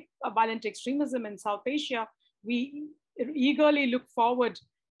shape violent extremism in South Asia, we eagerly look forward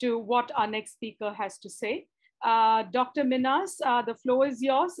to what our next speaker has to say. Dr. Minhas, the floor is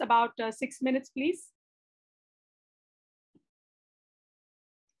yours. About 6 minutes, please.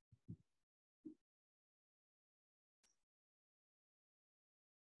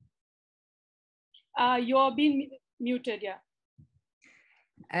 You're being muted, yeah.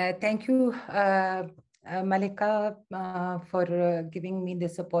 Thank you, Mallika, for giving me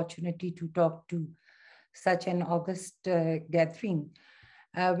this opportunity to talk to such an august gathering.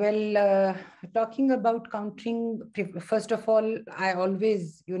 Talking about countering, first of all, I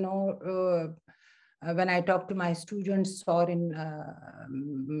always, when I talk to my students or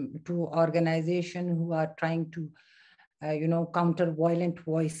to organizations who are trying to counter violent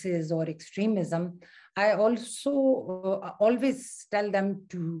voices or extremism, I also always tell them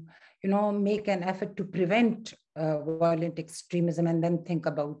to, make an effort to prevent violent extremism and then think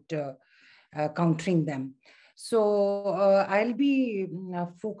about countering them. So I'll be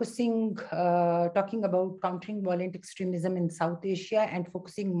focusing, talking about countering violent extremism in South Asia and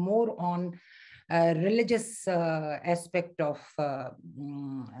focusing more on religious aspect of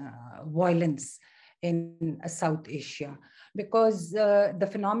violence in South Asia, because the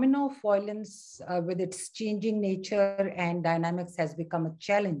phenomena of violence with its changing nature and dynamics has become a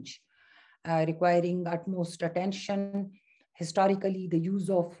challenge, requiring utmost attention. Historically, the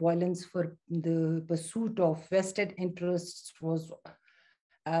use of violence for the pursuit of vested interests was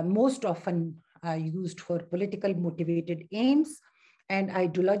most often used for political motivated aims and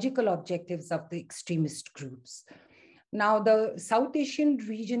ideological objectives of the extremist groups. Now, the South Asian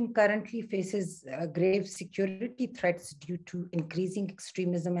region currently faces grave security threats due to increasing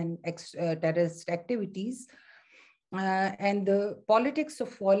extremism and terrorist activities. And the politics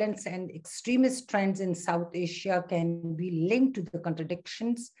of violence and extremist trends in South Asia can be linked to the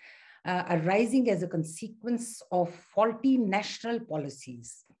contradictions arising as a consequence of faulty national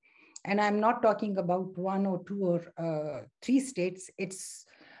policies. And I'm not talking about 1 or 2 or 3 states. It's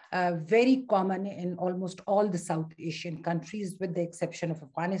very common in almost all the South Asian countries, with the exception of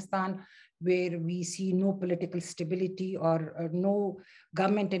Afghanistan, where we see no political stability or no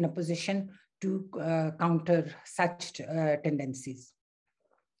government in a position to counter such tendencies.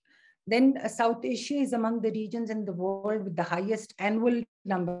 Then South Asia is among the regions in the world with the highest annual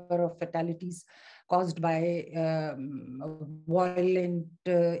number of fatalities caused by violent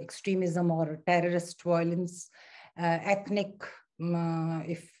extremism or terrorist violence, ethnic,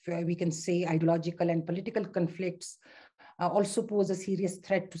 if we can say, ideological and political conflicts also pose a serious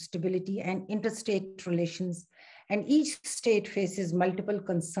threat to stability and interstate relations. And each state faces multiple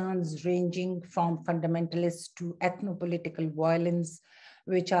concerns ranging from fundamentalist to ethno-political violence,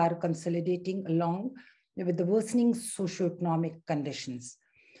 which are consolidating along with the worsening socioeconomic conditions.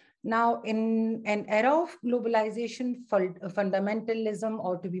 Now, in an era of globalization, fundamentalism,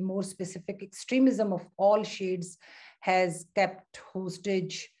 or to be more specific, extremism of all shades, has kept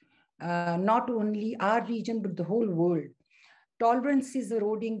hostage not only our region, but the whole world. Tolerance is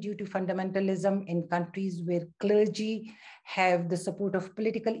eroding due to fundamentalism in countries where clergy have the support of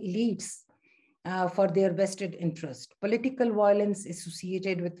political elites for their vested interest. Political violence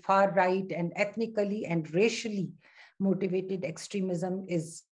associated with far right and ethnically and racially motivated extremism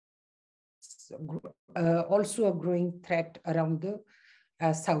is also a growing threat around the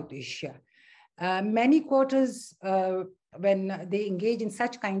South Asia. Many quarters, when they engage in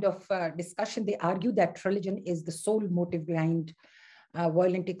such kind of discussion, they argue that religion is the sole motive behind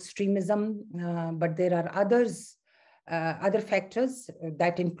violent extremism, but there are other factors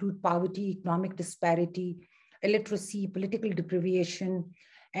that include poverty, economic disparity, illiteracy, political deprivation,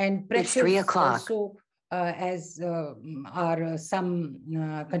 and pressures also as are some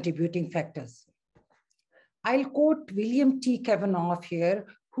contributing factors. I'll quote William T. Kavanaugh here,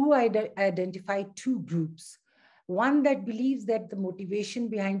 who identified 2 groups. One that believes that the motivation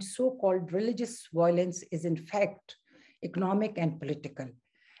behind so-called religious violence is in fact economic and political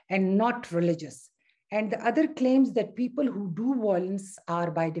and not religious. And the other claims that people who do violence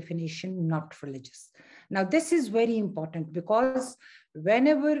are by definition not religious. Now, this is very important because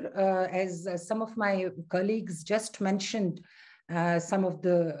whenever, as some of my colleagues just mentioned, some of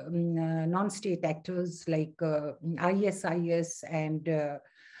the non-state actors like ISIS and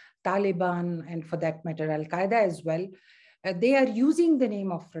Taliban, and for that matter, Al-Qaeda as well, they are using the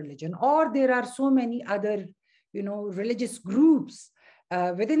name of religion, or there are so many other, religious groups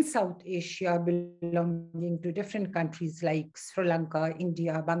within South Asia belonging to different countries like Sri Lanka,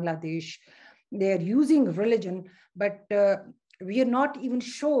 India, Bangladesh. They are using religion, but we are not even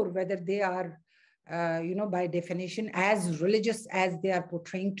sure whether they are, by definition, as religious as they are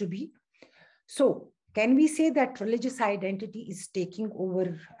portraying to be. So can we say that religious identity is taking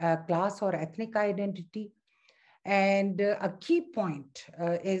over class or ethnic identity? And a key point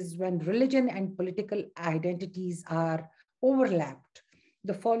is when religion and political identities are overlapped,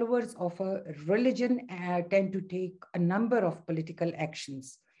 the followers of a religion tend to take a number of political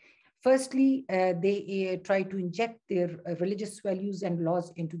actions. Firstly, they try to inject their religious values and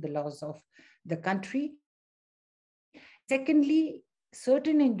laws into the laws of the country. Secondly,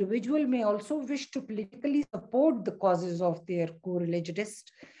 certain individuals may also wish to politically support the causes of their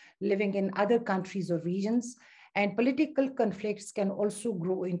co-religionists living in other countries or regions. And political conflicts can also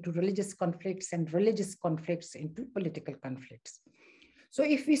grow into religious conflicts and religious conflicts into political conflicts. So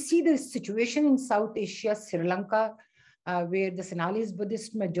if we see the situation in South Asia, Sri Lanka, where the Sinhalese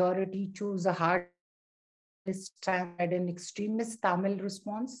Buddhist majority chose a hard stand at an extremist Tamil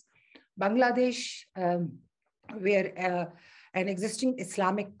response. Bangladesh, where an existing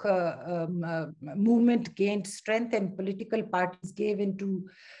Islamic movement gained strength and political parties gave into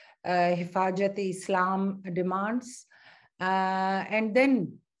Hifazat-e-Islam demands. And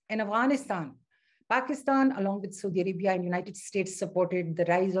then in Afghanistan, Pakistan, along with Saudi Arabia and United States, supported the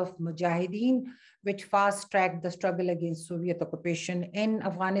rise of Mujahideen, which fast-tracked the struggle against Soviet occupation in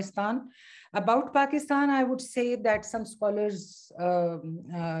Afghanistan. About Pakistan, I would say that some scholars,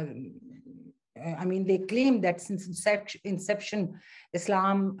 they claim that since inception,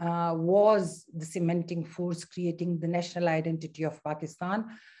 Islam was the cementing force creating the national identity of Pakistan,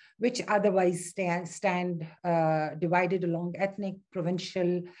 which otherwise stand divided along ethnic,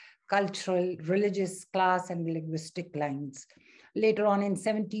 provincial, cultural, religious, class, and linguistic lines. Later on in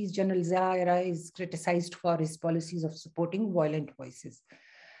 70s, General Zahir is criticized for his policies of supporting violent voices.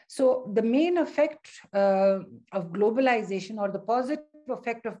 So the main effect of globalization, or the positive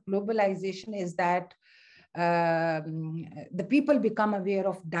effect of globalization, is that the people become aware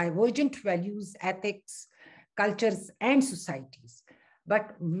of divergent values, ethics, cultures, and societies.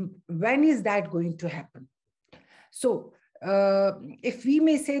 But when is that going to happen? So if we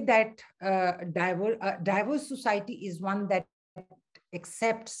may say that diverse society is one that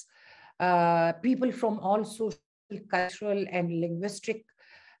accepts people from all social, cultural, and linguistic,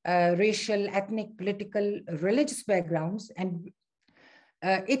 racial, ethnic, political, religious backgrounds, and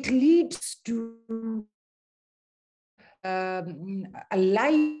it leads to a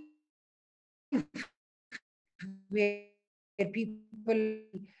life where people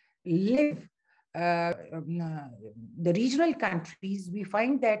live. The regional countries, we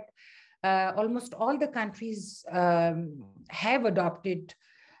find that almost all the countries have adopted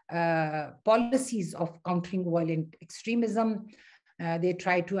policies of countering violent extremism. They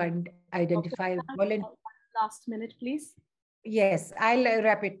try to identify violent. Last minute, please. Yes, I'll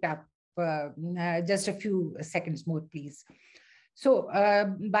wrap it up. Just a few seconds more, please. So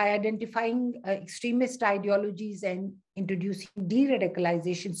by identifying extremist ideologies and introducing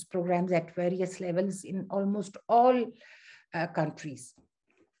de-radicalization programs at various levels in almost all countries.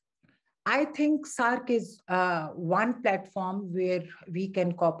 I think SAARC is one platform where we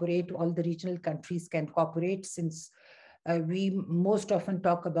can cooperate, all the regional countries can cooperate, since we most often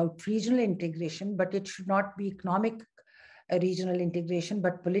talk about regional integration, but it should not be economic regional integration,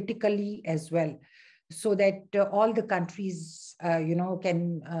 but politically as well, so that all the countries,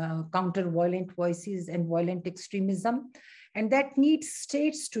 can counter violent voices and violent extremism. And that needs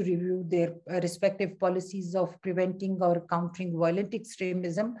states to review their respective policies of preventing or countering violent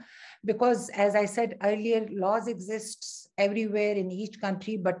extremism. Because as I said earlier, laws exist everywhere in each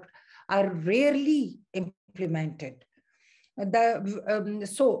country, but are rarely implemented.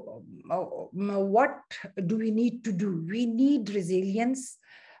 So what do we need to do? We need resilience,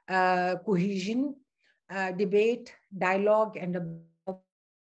 cohesion, debate, dialogue, and above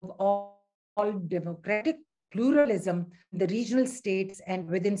all, democratic pluralism in the regional states and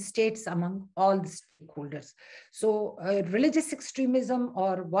within states among all the stakeholders. So religious extremism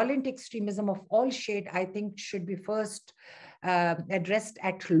or violent extremism of all shade, I think, should be first addressed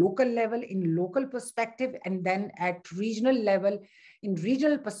at local level in local perspective, and then at regional level in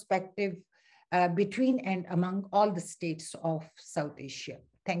regional perspective between and among all the states of South Asia.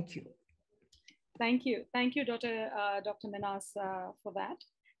 Thank you. Thank you. Thank you, Dr. Minhas, for that.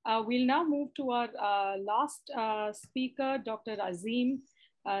 We'll now move to our last speaker, Dr. Azim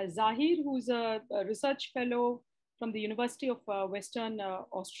Zahir, who's a research fellow from the University of Western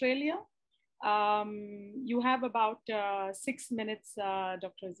Australia. You have about 6 minutes,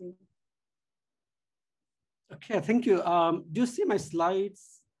 Dr. Azim. Okay, thank you. Do you see my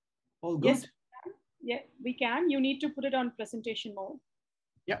slides? All good? Yes, yeah, we can. You need to put it on presentation mode.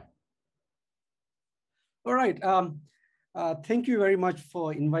 Yeah. All right. Thank you very much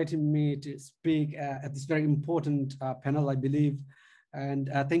for inviting me to speak at this very important panel, I believe. And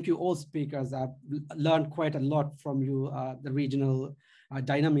thank you all speakers. I've learned quite a lot from you, the regional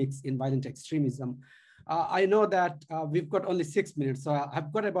dynamics in violent extremism. I know that we've got only 6 minutes, so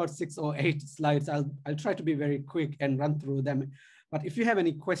I've got about 6 or 8 slides. I'll try to be very quick and run through them. But if you have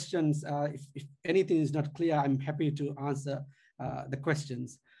any questions, if anything is not clear, I'm happy to answer the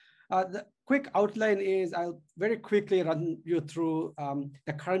questions. The quick outline is I'll very quickly run you through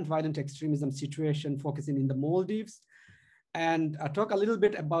the current violent extremism situation, focusing in the Maldives, and talk a little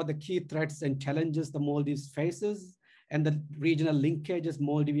bit about the key threats and challenges the Maldives faces and the regional linkages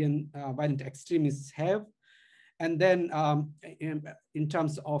Maldivian violent extremists have. And then in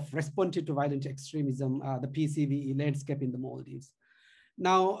terms of responding to violent extremism, the PCVE landscape in the Maldives.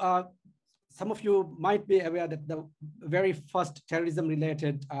 Now, some of you might be aware that the very first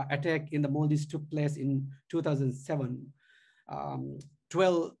terrorism-related attack in the Maldives took place in 2007.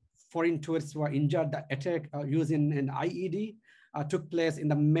 12 foreign tourists were injured. The attack using an IED took place in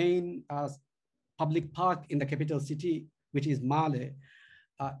the main public park in the capital city, which is Male,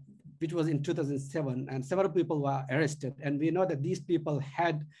 which was in 2007, and several people were arrested. And we know that these people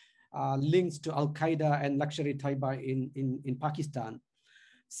had links to Al-Qaeda and Lashkar-e-Taiba in Pakistan.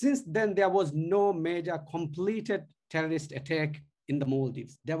 Since then, there was no major completed terrorist attack in the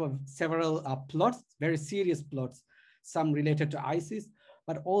Maldives. There were several plots, very serious plots, some related to ISIS,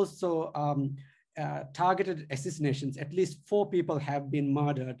 but also targeted assassinations. At least 4 people have been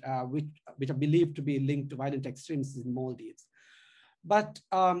murdered, which are believed to be linked to violent extremism in Maldives. But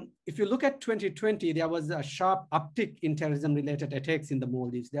if you look at 2020, there was a sharp uptick in terrorism-related attacks in the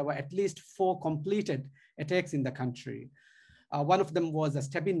Maldives. There were at least 4 completed attacks in the country. One of them was a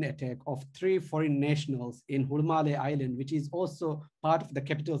stabbing attack of 3 foreign nationals in Hurmale Island, which is also part of the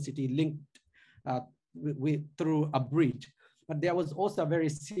capital city linked through a bridge. But there was also a very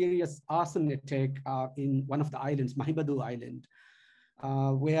serious arson attack in one of the islands, Mahibadu Island,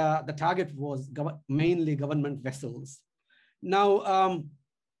 where the target was mainly government vessels. Now,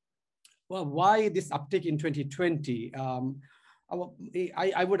 well, why this uptick in 2020?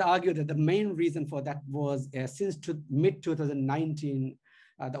 I would argue that the main reason for that was since mid-2019,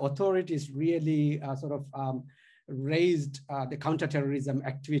 the authorities really raised the counterterrorism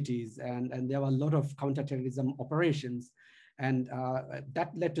activities, and there were a lot of counterterrorism operations. And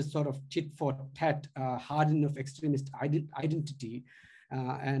that led to sort of tit for tat hardening of extremist identity.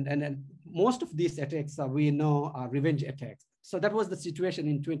 And most of these attacks we know are revenge attacks. So that was the situation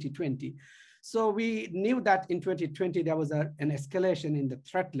in 2020. So we knew that in 2020, there was an escalation in the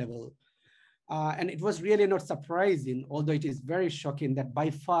threat level. And it was really not surprising, although it is very shocking that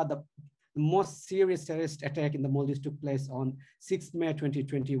by far the most serious terrorist attack in the Maldives took place on 6 May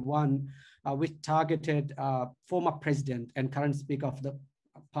 2021, which targeted former president and current speaker of the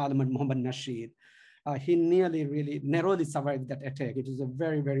parliament, Mohammad Nasheed. He narrowly survived that attack. It was a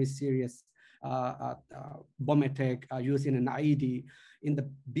very, very serious bomb attack using an IED in the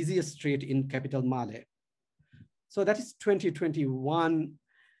busiest street in capital Male. So that is 2021.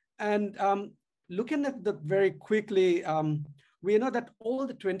 And looking at that very quickly, we know that all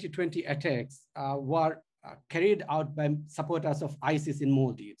the 2020 attacks were carried out by supporters of ISIS in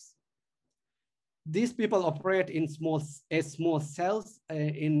Maldives. These people operate in small cells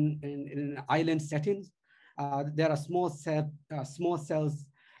in island settings. There are small cells,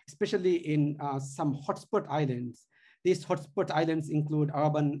 especially in some hotspot islands. These hotspot islands include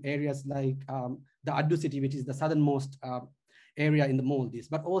urban areas like the Addu city, which is the southernmost area in the Maldives,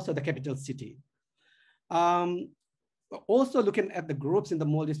 but also the capital city. Also looking at the groups in the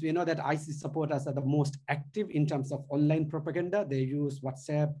Maldives, we know that ISIS supporters are the most active in terms of online propaganda. They use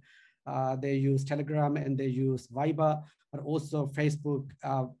WhatsApp, they use Telegram, and they use Viber, but also Facebook,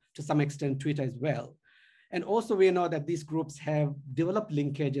 to some extent Twitter as well. And also we know that these groups have developed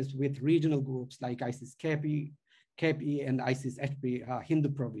linkages with regional groups like ISIS KP and ISIS HP, Hindu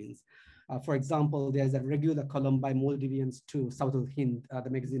province. For example, there's a regular column by Maldivians to South of Hind, the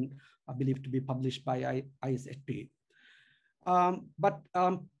magazine believed to be published by ISIS HP. But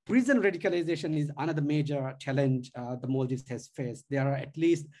prison radicalization is another major challenge the Maldives has faced. There are at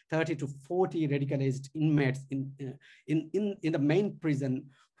least 30 to 40 radicalized inmates in the main prison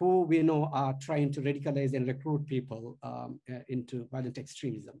who we know are trying to radicalize and recruit people into violent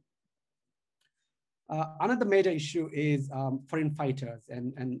extremism. Another major issue is foreign fighters,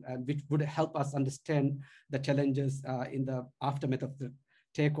 and which would help us understand the challenges in the aftermath of the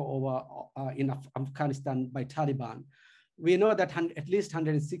takeover in Afghanistan by Taliban. We know that at least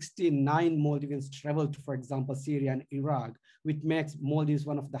 169 Maldivians traveled to, for example, Syria and Iraq, which makes Maldives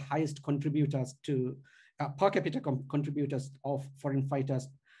one of the highest contributors to per capita contributors of foreign fighters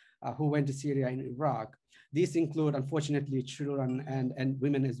who went to Syria and Iraq. These include, unfortunately, children and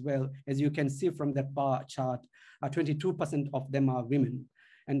women as well. As you can see from that bar chart, 22% of them are women,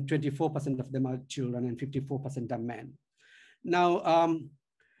 and 24% of them are children, and 54% are men. Now,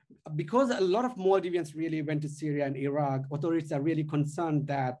 because a lot of Maldivians really went to Syria and Iraq, authorities are really concerned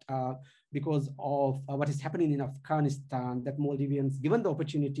that because of what is happening in Afghanistan, that Maldivians, given the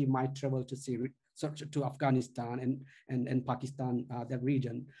opportunity, might travel to Syria, to Afghanistan and Pakistan, that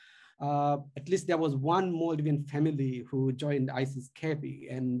region. At least there was one Maldivian family who joined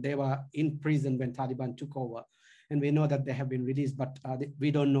ISIS-KP, and they were in prison when Taliban took over. And we know that they have been released, but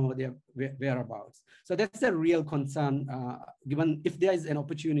we don't know their whereabouts. So that's a real concern, given if there is an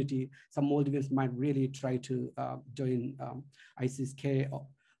opportunity, some Maldivians might really try to join ISIS-K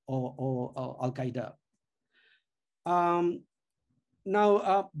or Al-Qaeda.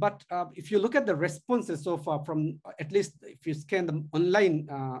 But if you look at the responses so far from, at least if you scan the online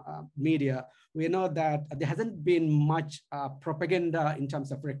media, we know that there hasn't been much propaganda in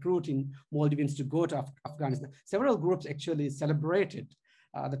terms of recruiting Maldivians to go to Afghanistan. Several groups actually celebrated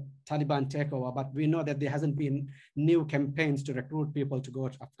the Taliban takeover, but we know that there hasn't been new campaigns to recruit people to go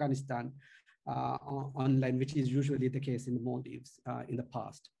to Afghanistan online, which is usually the case in the Maldives in the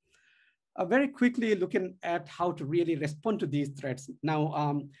past. Very quickly looking at how to really respond to these threats.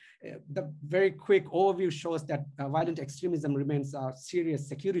 Now, the very quick overview shows that violent extremism remains a serious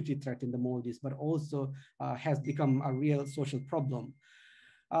security threat in the Maldives, but also has become a real social problem.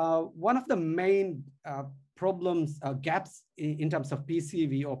 One of the main problems, gaps in terms of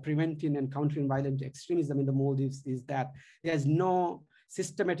PCV, or preventing and countering violent extremism in the Maldives, is that there's no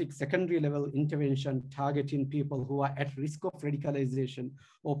systematic secondary level intervention targeting people who are at risk of radicalization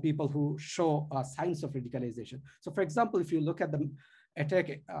or people who show signs of radicalization. So for example, if you look at the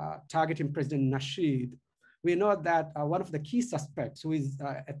attack targeting President Nasheed, we know that one of the key suspects, who is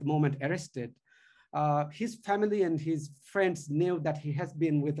at the moment arrested, his family and his friends knew that he has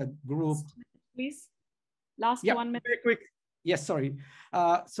been with a group. Please, last 1 minute. Very quick. Yes, sorry.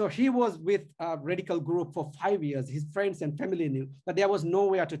 So he was with a radical group for 5 years. His friends and family knew, but there was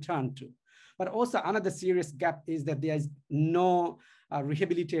nowhere to turn to. But also another serious gap is that there is no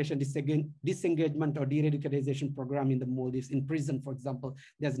rehabilitation, disengagement, or de-radicalization program in the Maldives. In prison, for example,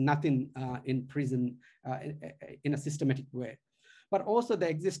 there's nothing in prison in a systematic way. But also the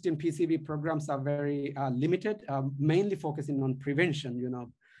existing PCV programs are very limited, mainly focusing on prevention,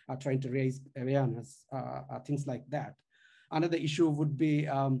 trying to raise awareness, things like that. Another issue would be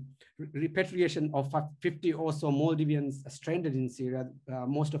repatriation of 50 or so Maldivians stranded in Syria.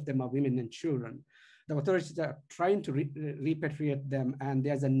 Most of them are women and children. The authorities are trying to repatriate them, and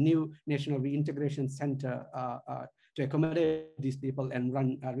there's a new national reintegration center to accommodate these people and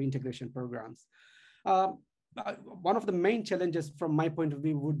run reintegration programs. One of the main challenges from my point of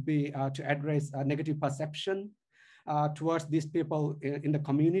view would be to address negative perception towards these people in the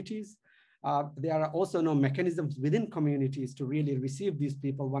communities. There are also no mechanisms within communities to really receive these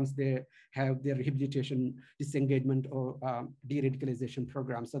people once they have their rehabilitation, disengagement, or de-radicalization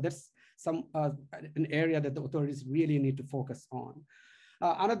program. So that's an area that the authorities really need to focus on.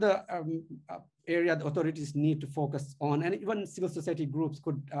 Another area the authorities need to focus on, and even civil society groups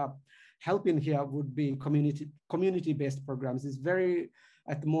could help in here, would be community-based programs. It's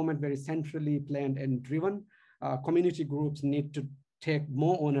at the moment, very centrally planned and driven. Community groups need to take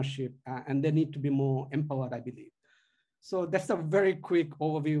more ownership, and they need to be more empowered, I believe. So that's a very quick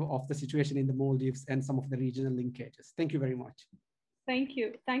overview of the situation in the Maldives and some of the regional linkages. Thank you very much. Thank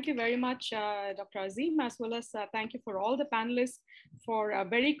you. Thank you very much, Dr. Azim, as well as thank you for all the panelists for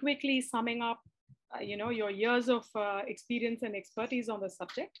very quickly summing up your years of experience and expertise on the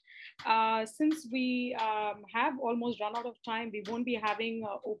subject. Since we have almost run out of time, we won't be having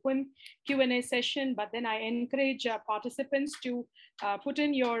an open Q&A session, but then I encourage participants to put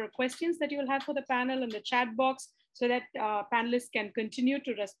in your questions that you'll have for the panel in the chat box, so that panelists can continue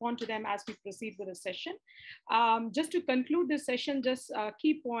to respond to them as we proceed with the session. Just to conclude this session, just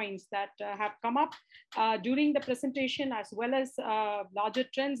key points that have come up during the presentation, as well as larger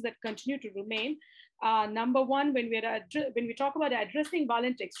trends that continue to remain. Number one, when we talk about addressing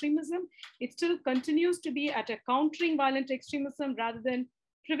violent extremism, it still continues to be at a countering violent extremism rather than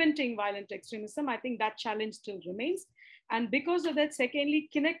preventing violent extremism. I think that challenge still remains. And because of that, secondly,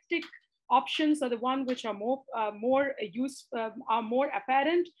 kinetic options are the ones which are more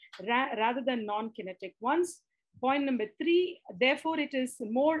apparent rather than non-kinetic ones. Point number 3, therefore, it is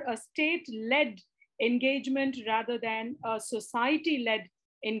more a state-led engagement rather than a society-led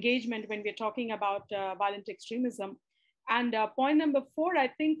engagement when we're talking about violent extremism. And point number 4, I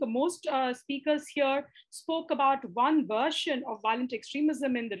think most speakers here spoke about one version of violent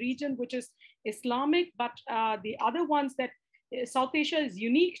extremism in the region, which is Islamic, but the other ones that South Asia is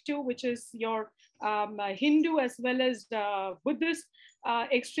unique to, which is your Hindu as well as Buddhist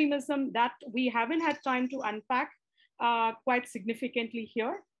extremism, that we haven't had time to unpack quite significantly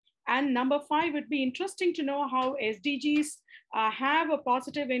here. And number 5, would be interesting to know how SDGs have a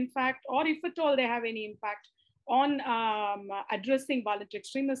positive impact, or if at all they have any impact on addressing violent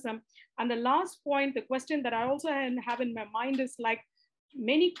extremism. And the last point, the question that I also have in my mind is like,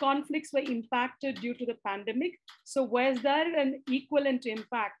 many conflicts were impacted due to the pandemic. So was there an equivalent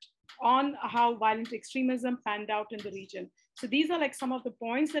impact on how violent extremism panned out in the region? So these are like some of the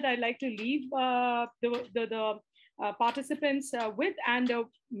points that I'd like to leave the participants with, and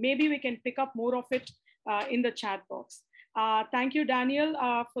maybe we can pick up more of it in the chat box. Thank you, Daniel,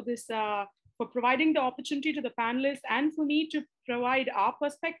 for this, for providing the opportunity to the panelists and for me to provide our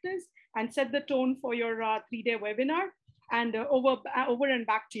perspectives and set the tone for your 3-day webinar. And over and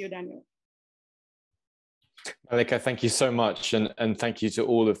back to you, Daniel. Mallika, thank you so much. And thank you to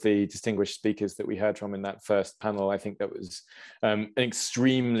all of the distinguished speakers that we heard from in that first panel. I think that was an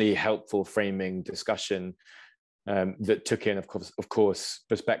extremely helpful framing discussion that took in, of course,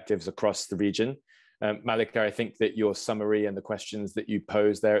 perspectives across the region. Mallika, I think that your summary and the questions that you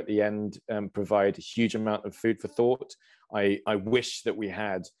posed there at the end provide a huge amount of food for thought. I wish that we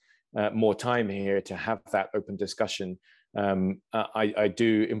had more time here to have that open discussion. I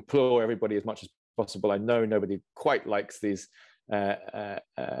do implore everybody as much as possible. I know nobody quite likes these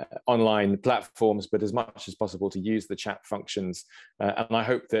online platforms, but as much as possible to use the chat functions. And I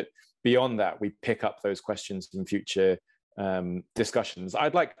hope that beyond that, we pick up those questions in future discussions.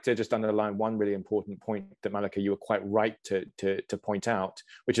 I'd like to just underline one really important point that, Mallika, you were quite right to point out,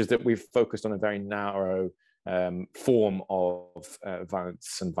 which is that we've focused on a very narrow form of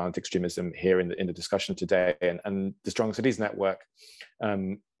violence and violent extremism here in the discussion today, and the Strong Cities Network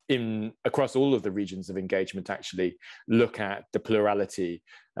across all of the regions of engagement actually look at the plurality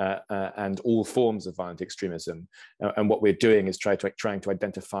and all forms of violent extremism, and what we're doing is trying to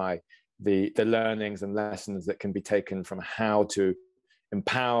identify the learnings and lessons that can be taken from how to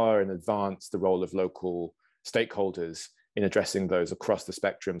empower and advance the role of local stakeholders in addressing those across the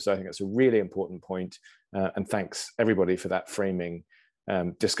spectrum. So I think that's a really important point, and thanks everybody for that framing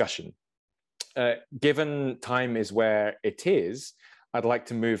discussion. Given time is where it is, I'd like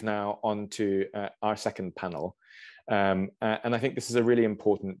to move now on to our second panel. And I think this is a really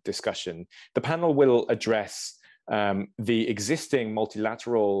important discussion. The panel will address the existing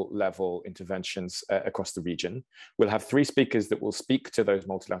multilateral level interventions across the region. We'll have 3 speakers that will speak to those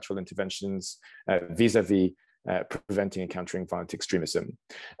multilateral interventions vis-a-vis preventing and countering violent extremism.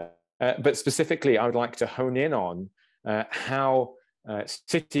 But specifically, I would like to hone in on how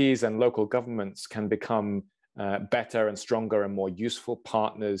cities and local governments can become better and stronger and more useful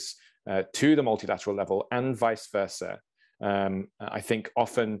partners to the multilateral level, and vice versa. I think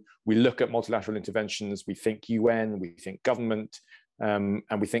often we look at multilateral interventions, we think UN, we think government, and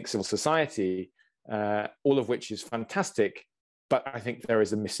we think civil society, all of which is fantastic, but I think there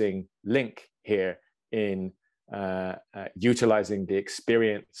is a missing link here in utilizing the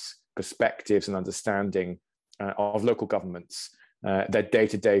experience, perspectives, and understanding of local governments, their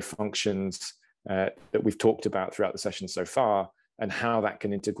day-to-day functions that we've talked about throughout the session so far, and how that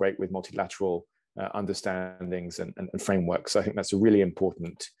can integrate with multilateral understandings and frameworks. So I think that's a really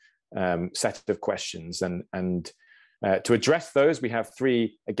important set of questions. And to address those, we have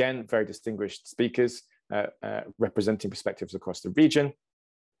 3, again, very distinguished speakers representing perspectives across the region.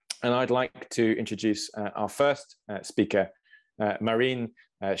 And I'd like to introduce our first speaker, Marine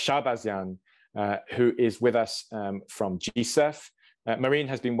Shahbazian, who is with us from GSURF. Marine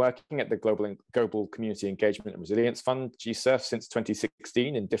has been working at the Global Community Engagement and Resilience Fund, GSURF, since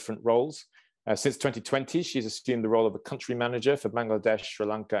 2016 in different roles. Since 2020, she's assumed the role of a country manager for Bangladesh, Sri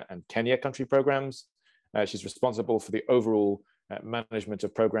Lanka, and Kenya country programs. She's responsible for the overall management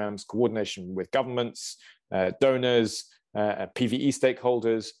of programs, coordination with governments, donors, PVE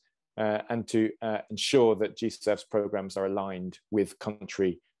stakeholders, and to ensure that GSURF's programs are aligned with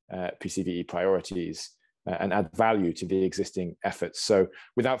country PCVE priorities and add value to the existing efforts. So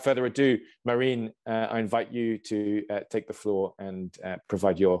without further ado, Marine, I invite you to take the floor and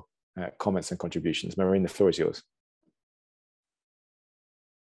provide your comments and contributions. Marine, the floor is yours.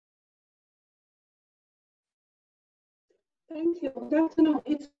 Thank you. Good afternoon.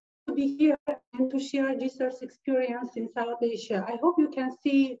 It's good to be here and to share GSER's experience in South Asia. I hope you can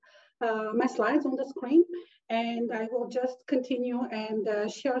see my slides on the screen, and I will just continue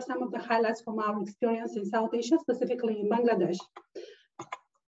and share some of the highlights from our experience in South Asia, specifically in Bangladesh.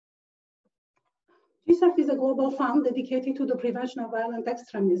 GSERF is a global fund dedicated to the prevention of violent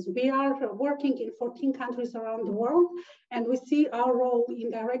extremism. We are working in 14 countries around the world, and we see our role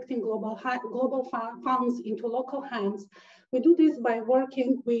in directing global funds into local hands. We do this by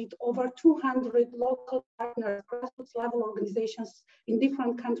working with over 200 local partners, grassroots level organizations in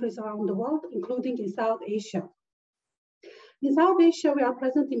different countries around the world, including in South Asia. In South Asia, we are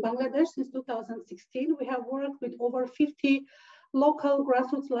present in Bangladesh since 2016. We have worked with over 50 local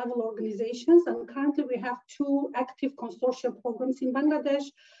grassroots level organizations, and currently we have 2 active consortium programs in Bangladesh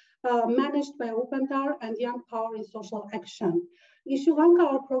managed by OpenDAR and Young Power in Social Action. In Sri Lanka,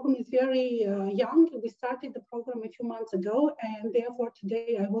 our program is very young. We started the program a few months ago, and therefore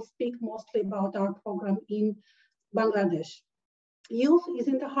today I will speak mostly about our program in Bangladesh. Youth is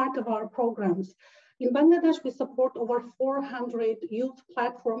in the heart of our programs. In Bangladesh, we support over 400 youth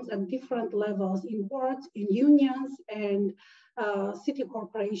platforms at different levels in wards, in unions, and city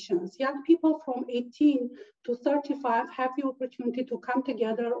corporations. Young people from 18 to 35 have the opportunity to come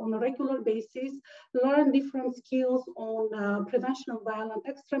together on a regular basis, learn different skills on prevention of violent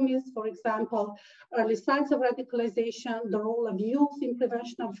extremism, for example, early signs of radicalization, the role of youth in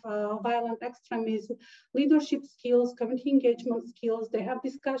prevention of violent extremism, leadership skills, community engagement skills. They have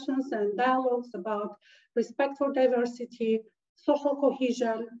discussions and dialogues about respect for diversity, social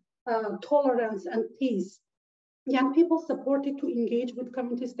cohesion, tolerance, and peace. Young people supported to engage with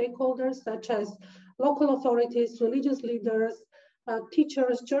community stakeholders such as local authorities, religious leaders,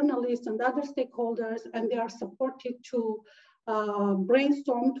 teachers, journalists, and other stakeholders, and they are supported to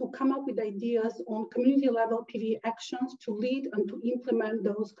brainstorm, to come up with ideas on community level PV actions to lead and to implement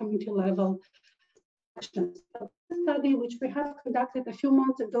those community level actions. A study which we have conducted a few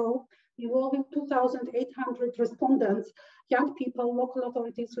months ago involving 2,800 respondents, young people, local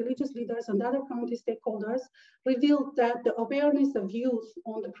authorities, religious leaders, and other community stakeholders, revealed that the awareness of youth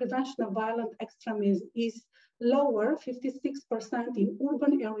on the prevention of violent extremism is lower, 56% in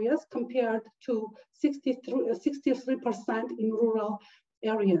urban areas compared to 63% in rural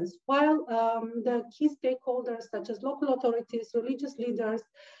areas. While the key stakeholders such as local authorities, religious leaders,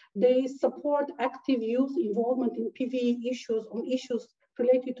 they support active youth involvement in PV issues on issues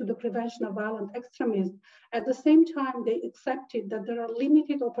related to the prevention of violent extremism. At the same time, they accepted that there are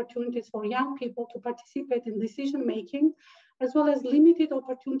limited opportunities for young people to participate in decision-making, as well as limited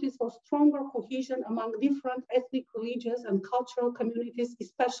opportunities for stronger cohesion among different ethnic, religious, and cultural communities,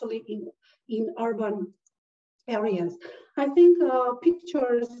 especially in urban areas. I think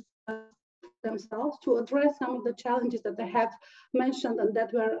pictures themselves to address some of the challenges that I have mentioned and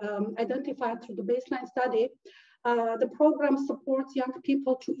that were identified through the baseline study. The program supports young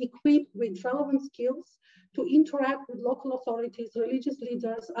people to equip with relevant skills, to interact with local authorities, religious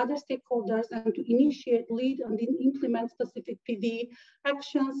leaders, other stakeholders, and to initiate, lead, and implement specific PV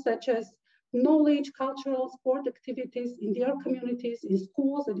actions such as knowledge, cultural, sport activities in their communities, in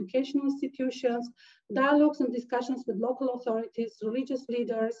schools, educational institutions, dialogues and discussions with local authorities, religious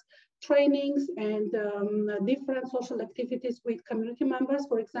leaders, trainings, and different social activities with community members.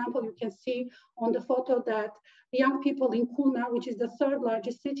 For example, you can see on the photo that young people in Khulna, which is the 3rd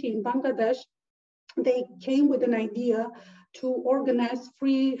largest city in Bangladesh, they came with an idea to organize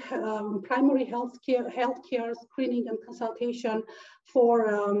free primary healthcare screening and consultation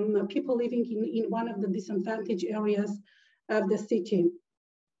for people living in one of the disadvantaged areas of the city.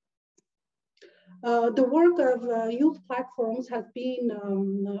 The work of youth platforms has been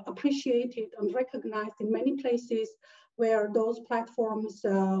appreciated and recognized in many places where those platforms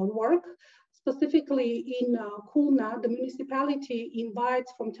work. Specifically in Khulna, the municipality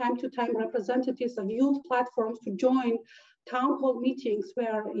invites from time to time representatives of youth platforms to join town hall meetings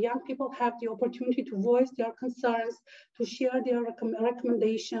where young people have the opportunity to voice their concerns, to share their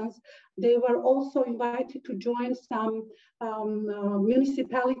recommendations. They were also invited to join some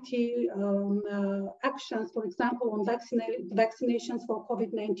municipality actions, for example, on vaccinations for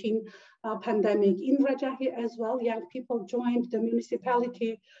COVID-19 pandemic. In Rajahi as well, young people joined the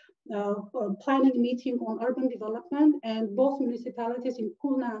municipality planning meeting on urban development, and both municipalities in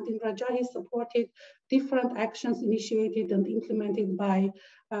Khulna and in Rajahi supported different actions initiated and implemented by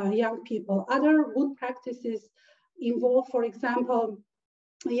young people. Other good practices involve, for example,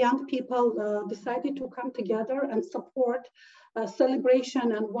 young people decided to come together and support a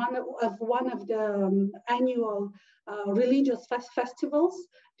celebration and one of the annual religious festivals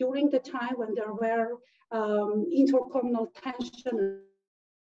during the time when there were intercommunal tension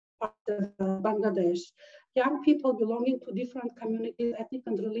part of Bangladesh. Young people belonging to different communities, ethnic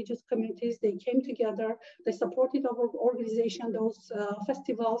and religious communities, they came together, they supported our organization, those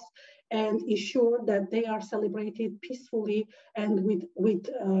festivals, and ensured that they are celebrated peacefully and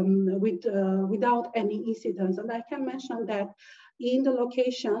without any incidents. And I can mention that in the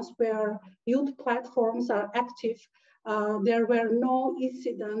locations where youth platforms are active, there were no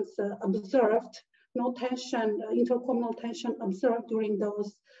incidents observed, no tension, intercommunal tension observed during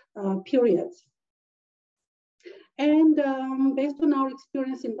those periods. And based on our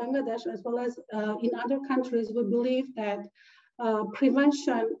experience in Bangladesh, as well as in other countries, we believe that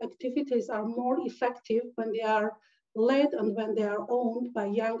prevention activities are more effective when they are led and when they are owned by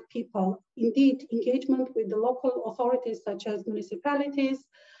young people. Indeed, engagement with the local authorities, such as municipalities,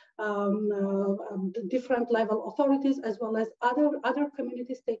 the different level authorities, as well as other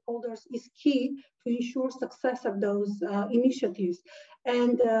community stakeholders, is key to ensure success of those initiatives.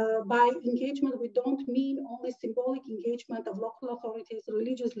 And by engagement, we don't mean only symbolic engagement of local authorities,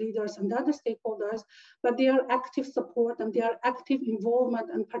 religious leaders, and other stakeholders, but their active support and their active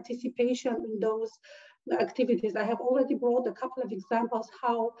involvement and participation in those activities. I have already brought a couple of examples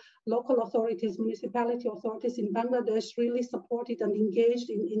how local authorities, municipality authorities in Bangladesh really supported and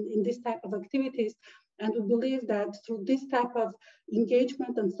engaged in this type of activities. And we believe that through this type of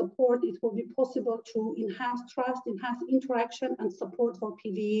engagement and support, it will be possible to enhance trust, enhance interaction and support for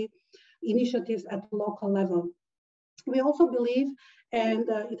PVE initiatives at the local level. We also believe, and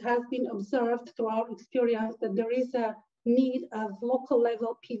it has been observed through our experience, that there is a need of local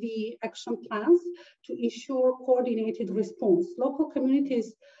level PVE action plans to ensure coordinated response. Local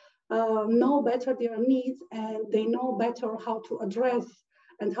communities know better their needs and they know better how to address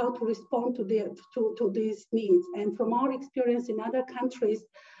and how to respond to these needs. And from our experience in other countries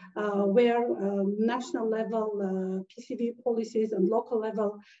where national level PCV policies and local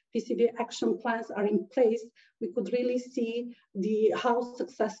level PCV action plans are in place, we could really see how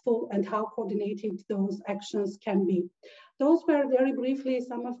successful and how coordinated those actions can be. Those were very briefly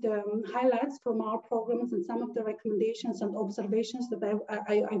some of the highlights from our programs and some of the recommendations and observations that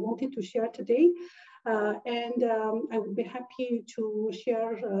I wanted to share today. I would be happy to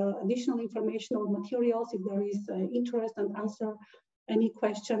share additional information or materials if there is interest, and answer any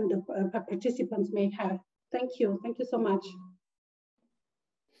question the participants may have. Thank you. Thank you so much.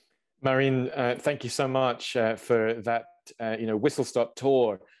 Marine, thank you so much for that whistle-stop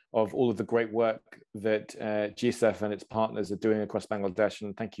tour of all of the great work that GSEF and its partners are doing across Bangladesh.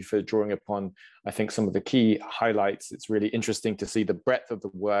 And thank you for drawing upon, I think, some of the key highlights. It's really interesting to see the breadth of the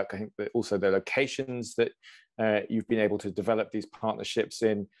work. I think that also the locations that you've been able to develop these partnerships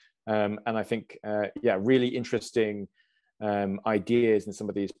in. And I think, yeah, really interesting ideas in some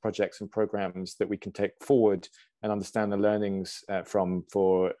of these projects and programs that we can take forward and understand the learnings from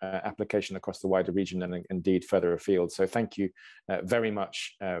for application across the wider region and indeed further afield. So thank you very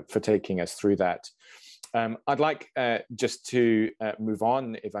much for taking us through that. I'd like just to move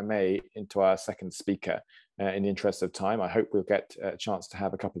on, if I may, into our second speaker in the interest of time. I hope we'll get a chance to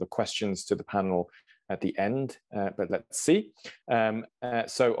have a couple of questions to the panel at the end, but let's see.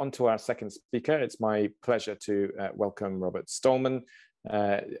 So on to our second speaker. It's my pleasure to welcome Robert Stolman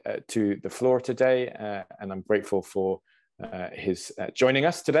to the floor today, and I'm grateful for his joining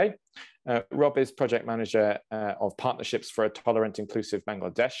us today. Rob is project manager of Partnerships for a Tolerant, Inclusive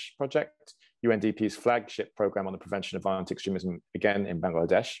Bangladesh project, UNDP's flagship program on the prevention of violent extremism, again in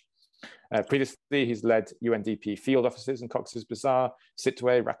Bangladesh. Previously, he's led UNDP field offices in Cox's Bazar,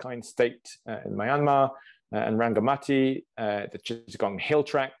 Sitwe, Rakhine State in Myanmar, and Rangamati, the Chittagong Hill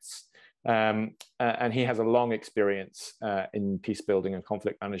Tracts. And he has a long experience in peace building and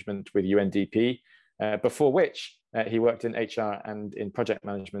conflict management with UNDP, before which he worked in HR and in project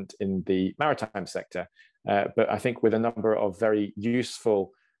management in the maritime sector. But I think with a number of very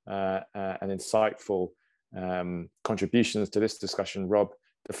useful and insightful contributions to this discussion. Rob,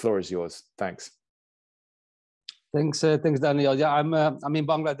 the floor is yours. Thanks. Thanks, Daniel. Yeah, I'm in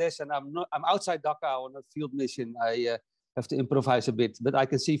Bangladesh, and I'm outside Dhaka on a field mission. I have to improvise a bit, but I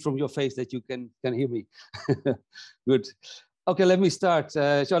can see from your face that you can hear me. Good. Okay, let me start.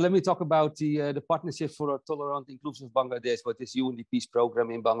 So let me talk about the Partnership for a Tolerant, Inclusive Bangladesh, what is UNDP's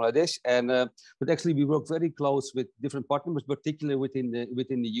program in Bangladesh. And but actually, we work very close with different partners, particularly within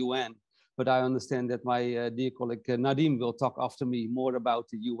the UN. but I understand that my dear colleague Nadim will talk after me more about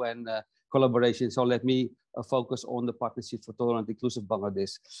the UN collaboration. So let me focus on the Partnership for Tolerant Inclusive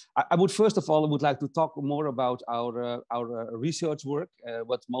Bangladesh. I would first of all would like to talk more about our research work,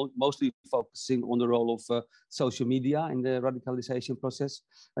 what's mostly focusing on the role of social media in the radicalization process.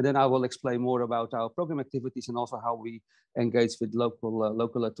 And then I will explain more about our program activities and also how we engage with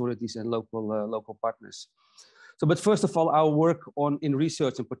local authorities and local partners. So, but first of all, our work in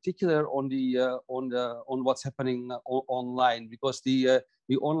research, in particular on what's happening online, because the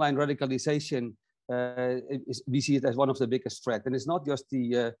online radicalization we see it as one of the biggest threats, and it's not just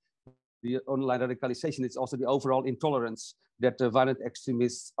the online radicalization; it's also the overall intolerance that violent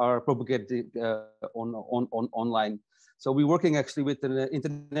extremists are propagating online. So we're working actually with an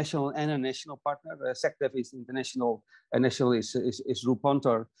international and a national partner. SecDev is international, and national is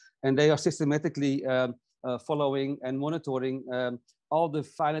Rupantar, and they are systematically following and monitoring all the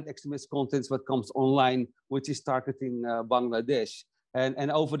violent extremist contents that comes online, which is targeting Bangladesh.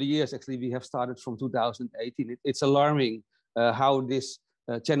 And over the years, actually, we have started from 2018. It's alarming how these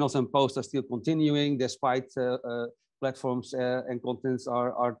channels and posts are still continuing, despite platforms and contents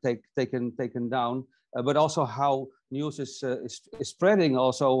are taken down. But also how news is spreading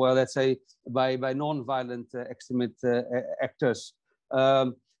also, let's say, by non-violent extremist actors.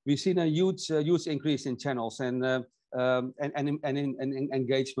 We've seen a huge increase in channels and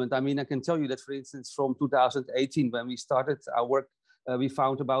engagement. I mean, I can tell you that, for instance, from 2018, when we started our work, we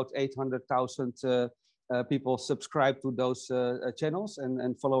found about 800,000 people subscribe to those channels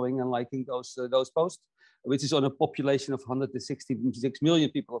and following and liking those posts, which is on a population of 166 million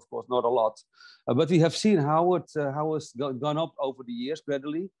people, of course, not a lot. But we have seen how it's gone up over the years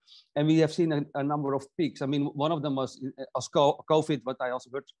gradually. And we have seen a number of peaks. I mean, one of them was COVID, but I also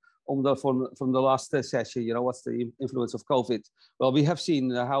heard from the last session, you know, what's the influence of COVID? Well, we have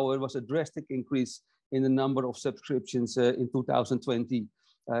seen how it was a drastic increase in the number of subscriptions in 2020.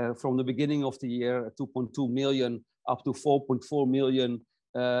 From the beginning of the year, 2.2 million up to 4.4 million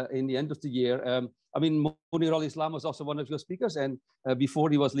in the end of the year. I mean, Monirul Islam was also one of your speakers, and before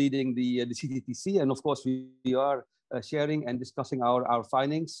he was leading the CTTC, and of course we are sharing and discussing our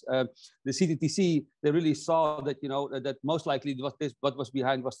findings. The CTTC, they really saw that, you know, that most likely what was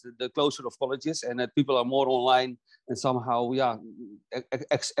behind was the closure of colleges, and that people are more online and somehow, yeah,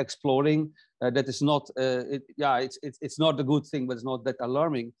 exploring. That is not, it's not a good thing, but it's not that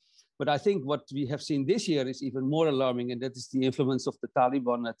alarming. But I think what we have seen this year is even more alarming, and that is the influence of the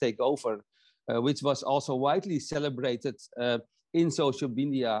Taliban takeover, which was also widely celebrated in social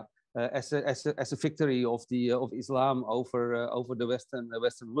media as a victory of Islam over the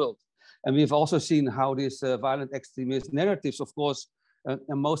Western world. And we've also seen how these violent extremist narratives, of course,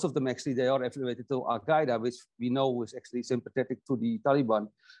 and most of them actually they are affiliated to Al Qaeda, which we know is actually sympathetic to the Taliban.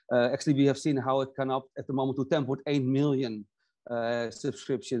 Actually, we have seen how it can up at the moment to 10.8 million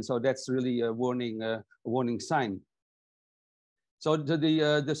subscriptions. So that's really a warning sign. So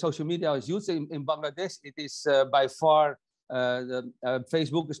the social media is used in Bangladesh. It is by far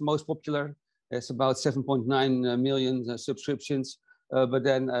Facebook is most popular. It's about 7.9 million subscriptions. But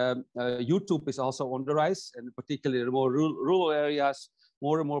then YouTube is also on the rise, and particularly in more rural areas,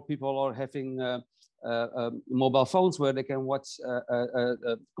 more and more people are having mobile phones where they can watch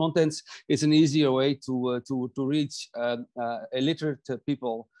contents. It's an easier way to reach illiterate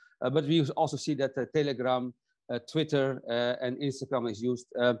people. But we also see that Telegram, Twitter, and Instagram is used,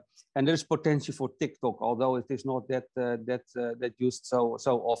 and there's potential for TikTok, although it is not that used so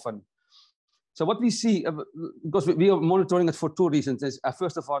often. So what we see, because we are monitoring it for two reasons, is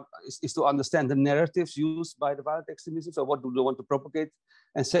first of all is to understand the narratives used by the violent extremists. So what do they want to propagate?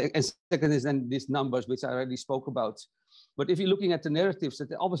 And second is then these numbers, which I already spoke about. But if you're looking at the narratives, that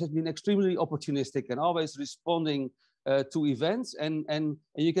they always have been extremely opportunistic and always responding to events. And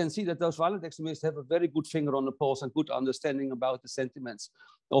you can see that those violent extremists have a very good finger on the pulse and good understanding about the sentiments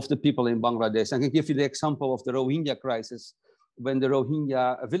of the people in Bangladesh. I can give you the example of the Rohingya crisis. When the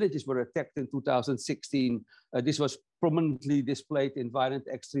Rohingya villages were attacked in 2016, this was prominently displayed in violent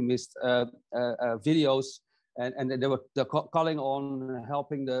extremist videos, and they were calling on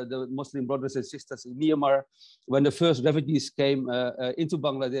helping the Muslim brothers and sisters in Myanmar. When the first refugees came into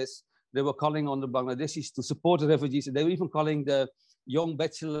Bangladesh, they were calling on the Bangladeshis to support the refugees. They were even calling the young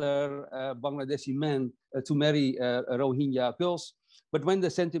bachelor Bangladeshi men to marry Rohingya girls. But when the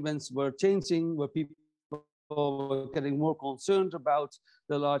sentiments were changing, where people were getting more concerned about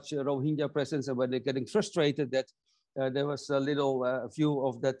the large Rohingya presence, and when they're getting frustrated that there was a little view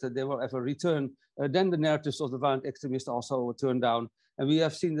of that they will ever return, then the narratives of the violent extremists also turned down. And we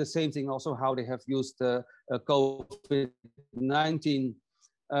have seen the same thing also, how they have used COVID-19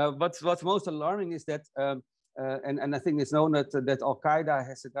 what's most alarming is that, and I think it's known that Al-Qaeda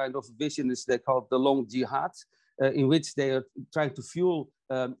has a kind of vision, is they call it the long jihad, in which they are trying to fuel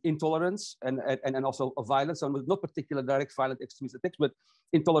intolerance and also violence, so not particular direct violent extremist attacks, but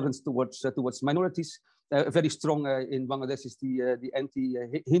intolerance towards minorities. Very strong in Bangladesh is the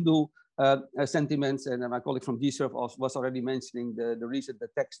anti-Hindu sentiments, and my colleague from GSERF was already mentioning the recent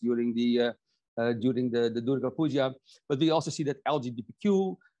attacks during the Durga Puja. But we also see that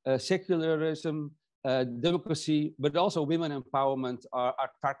LGBTQ, secularism, democracy, but also women empowerment are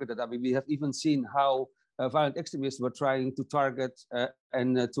targeted. I mean, we have even seen how violent extremists were trying to target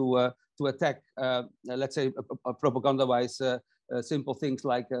and to attack, let's say, propaganda-wise, simple things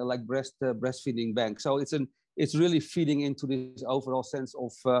like breastfeeding banks. So it's really feeding into this overall sense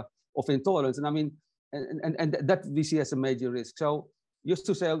of intolerance, and I mean, and that we see as a major risk. So just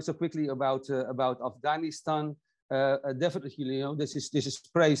to say also quickly about Afghanistan, definitely, you know, this is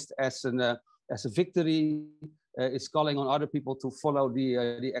praised as a victory. It's calling on other people to follow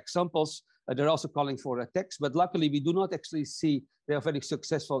the examples. They're also calling for attacks, but luckily we do not actually see they are very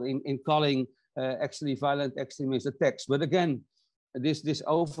successful in calling actually violent extremist attacks. But again, this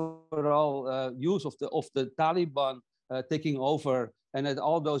overall use of the Taliban taking over, and that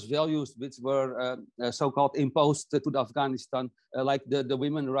all those values which were so-called imposed to the Afghanistan, like the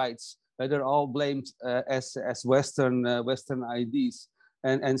women's rights, they're all blamed as Western ideas.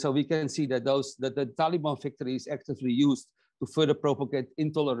 And so we can see that the Taliban victory is actively used to further propagate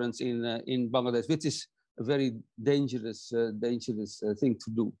intolerance in Bangladesh, which is a very dangerous thing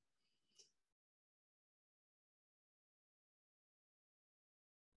to do.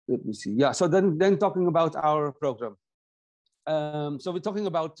 Let me see. Yeah. So then talking about our program. So we're talking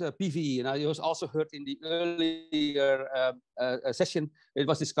about PVE, and I also heard in the earlier session it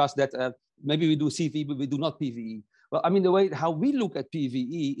was discussed that maybe we do CV, but we do not PVE. Well, I mean, the way how we look at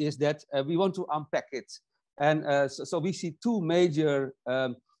PVE is that we want to unpack it, and so we see two major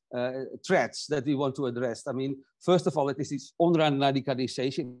threats that we want to address. I mean, first of all, it is this online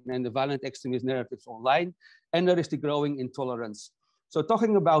radicalization and the violent extremist narratives online, and there is the growing intolerance. So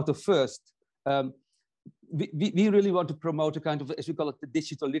talking about the first, we really want to promote a kind of, as we call it, the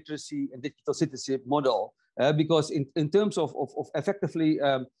digital literacy and digital citizenship model, because in terms of effectively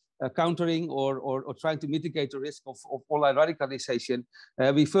countering or trying to mitigate the risk of online radicalization,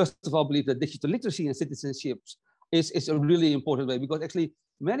 we first of all believe that digital literacy and citizenship is a really important way, because actually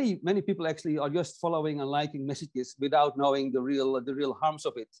many people actually are just following and liking messages without knowing the real harms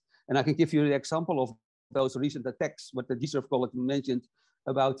of it. And I can give you the example of those recent attacks, what the GSERF colleague mentioned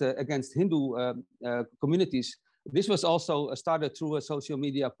about against Hindu communities. This was also started through a social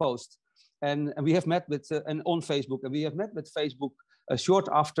media post, and we have met with and on Facebook, and we have met with Facebook short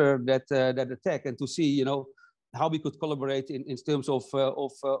after that attack, and to see, you know, how we could collaborate in terms of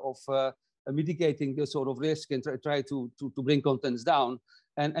mitigating this sort of risk and try to bring contents down.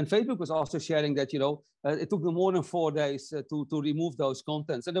 And Facebook was also sharing that, you know, it took them more than 4 days to remove those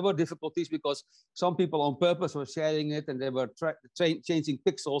contents. And there were difficulties because some people on purpose were sharing it, and they were changing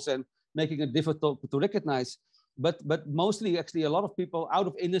pixels and making it difficult to recognize. But mostly, actually, a lot of people, out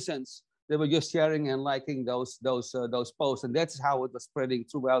of innocence, they were just sharing and liking those posts, and that's how it was spreading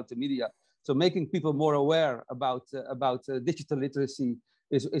throughout the media. So making people more aware about digital literacy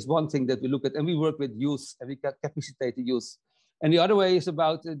is one thing that we look at, and we work with youth, and we capacitate the youth. And the other way is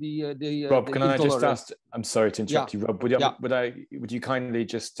about the Rob, can I just ask? I'm sorry to interrupt you, Rob. Would you kindly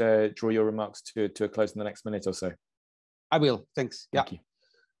just draw your remarks to a close in the next minute or so? I will. Thanks. Thank you.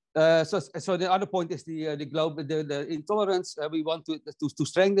 So the other point is the intolerance. We want to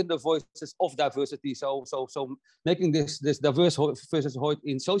strengthen the voices of diversity. So making this diverse voices heard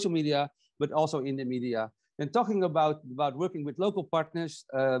in social media, but also in the media. And talking about working with local partners,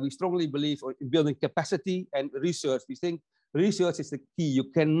 we strongly believe in building capacity and research. We think research is the key. You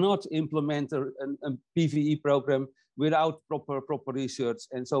cannot implement a PVE program without proper research.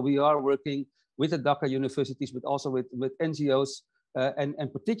 And so we are working with the Dhaka universities, but also with NGOs,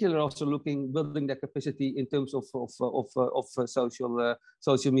 and particularly also building their capacity in terms of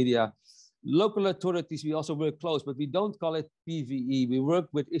social media. Local authorities, we also work close, but we don't call it PVE. We work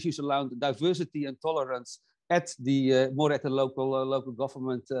with issues around diversity and tolerance at the more at the local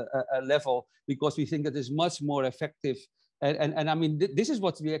government level, because we think that is much more effective. And I mean, this is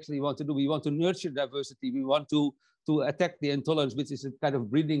what we actually want to do. We want to nurture diversity. We want to attack the intolerance, which is a kind of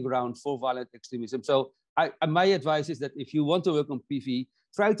breeding ground for violent extremism. So my advice is that if you want to work on PV,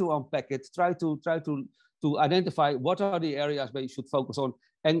 try to unpack it, try to identify what are the areas where you should focus on,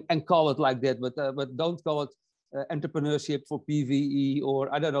 and call it like that. But don't call it entrepreneurship for PVE, or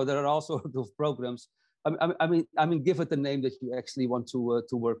I don't know. There are all sorts of programs. I mean, give it a name that you actually want to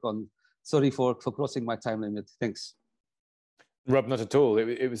work on. Sorry for crossing my time limit. Thanks. Rob, not at all.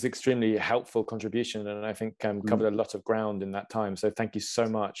 It was extremely helpful contribution, and I think covered a lot of ground in that time. So thank you so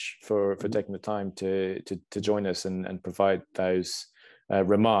much for taking the time to join us and provide those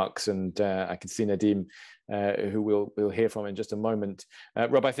remarks. And I can see Nadim, who we'll hear from in just a moment.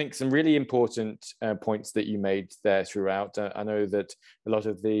 Rob, I think some really important points that you made there throughout. I know that a lot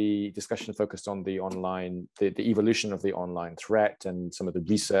of the discussion focused on the online, the evolution of the online threat, and some of the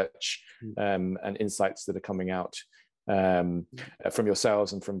research and insights that are coming out from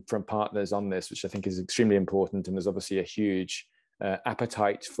yourselves and from partners on this, which I think is extremely important. And there's obviously a huge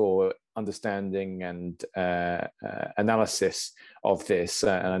appetite for understanding and analysis of this.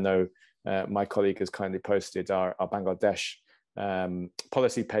 And I know my colleague has kindly posted our Bangladesh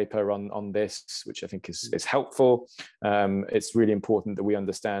policy paper on this, which I think is helpful. It's really important that we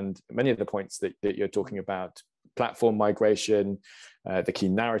understand many of the points that you're talking about: platform migration, the key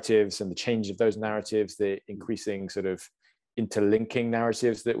narratives and the change of those narratives, the increasing sort of interlinking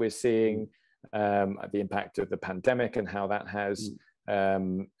narratives that we're seeing, the impact of the pandemic and how that has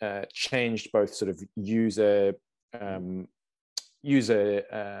changed both sort of user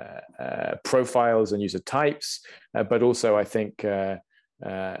profiles and user types, but also I think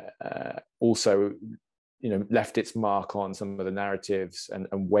also, you know, left its mark on some of the narratives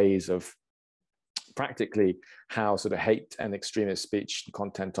and ways of practically how sort of hate and extremist speech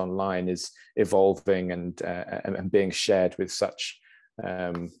content online is evolving and being shared with such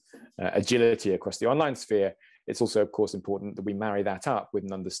agility across the online sphere. It's also, of course, important that we marry that up with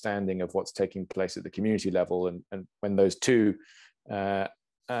an understanding of what's taking place at the community level. And when those two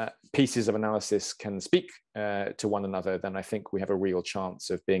pieces of analysis can speak to one another, then I think we have a real chance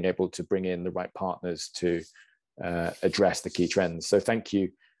of being able to bring in the right partners to address the key trends. So thank you,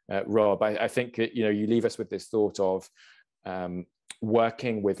 Rob. I think you know, you leave us with this thought of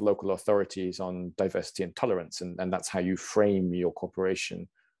working with local authorities on diversity and tolerance, and that's how you frame your cooperation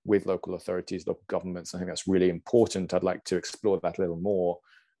with local authorities, local governments. I think that's really important. I'd like to explore that a little more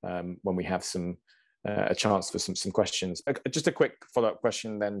when we have a chance for some questions. Just a quick follow-up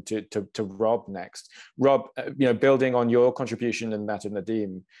question then to Rob next. Rob, you know, building on your contribution and that of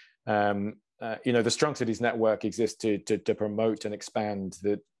Nadim, you know, the Strong Cities Network exists to promote and expand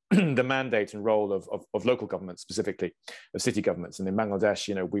the mandate and role of local governments, specifically of city governments. And in Bangladesh,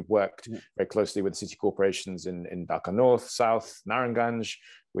 you know, we've worked very closely with city corporations in Dhaka North, South, Naranganj.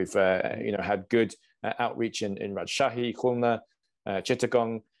 We've you know, had good outreach in Rajshahi, Khulna,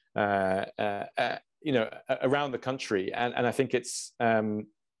 Chittagong, you know, around the country. And I think it's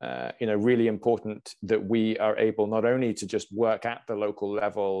you know, really important that we are able not only to just work at the local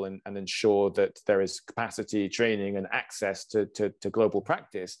level and ensure that there is capacity, training, and access to global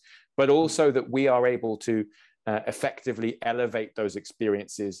practice, but also that we are able to effectively elevate those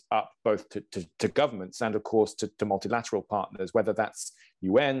experiences up both to governments and, of course, to multilateral partners, whether that's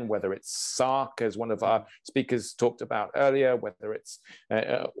UN, whether it's SARC, as one of our speakers talked about earlier, whether it's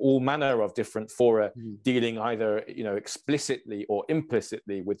all manner of different fora dealing either, you know, explicitly or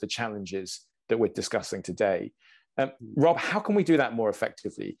implicitly with the challenges that we're discussing today. Rob, how can we do that more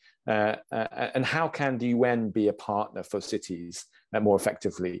effectively? And how can the UN be a partner for cities more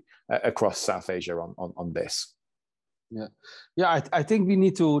effectively across South Asia on this? Yeah, I think we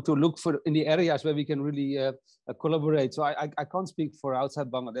need to look for in the areas where we can really collaborate. So I can't speak for outside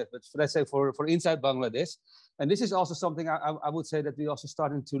Bangladesh, but let's say for inside Bangladesh. And this is also something I would say that we also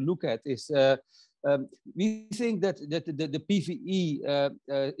starting to look at is we think that the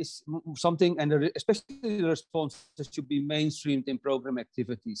PVE is something, and especially the responses should be mainstreamed in program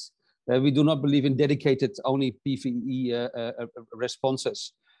activities. We do not believe in dedicated only PVE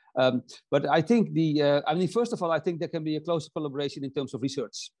responses. But I think I mean, first of all, I think there can be a close collaboration in terms of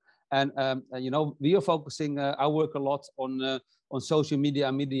research. And you know, we are focusing our work a lot on social media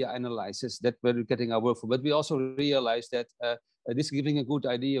and media analysis that we're getting our work for. But we also realize that this is giving a good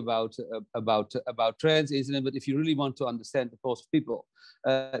idea about trends, incidents. But if you really want to understand the pulse of people,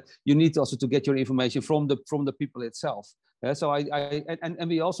 you need also to get your information from the people itself. So and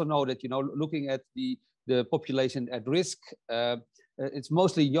we also know that, you know, looking at the population at risk, it's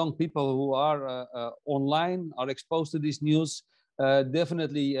mostly young people who are online, are exposed to this news.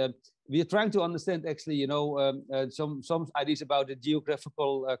 Definitely, we are trying to understand actually, you know, some ideas about the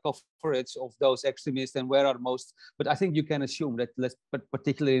geographical coverage of those extremists and where are most. But I think you can assume that,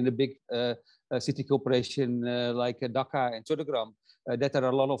 particularly in the big city corporation like Dhaka and Chittagong, that there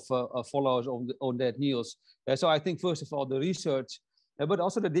are a lot of followers on that news. So I think first of all, the research but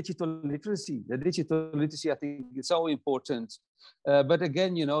also the digital literacy. The digital literacy, I think, is so important. But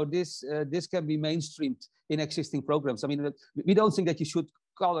again, you know, this can be mainstreamed in existing programs. I mean, we don't think that you should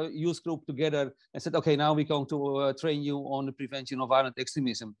call a youth group together and said, okay, now we're going to train you on the prevention of violent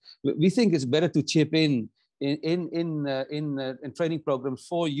extremism. We think it's better to chip in training programs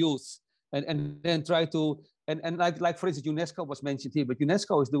for youth, and then try to, and like for instance, UNESCO was mentioned here, but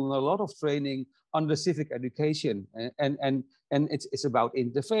UNESCO is doing a lot of training under civic education, and it's about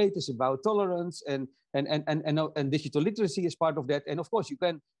interfaith, it's about tolerance, and digital literacy is part of that. And of course, you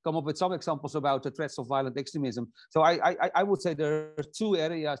can come up with some examples about the threats of violent extremism. So I would say there are two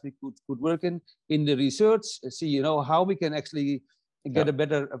areas we could work in the research, see, you know, how we can actually get a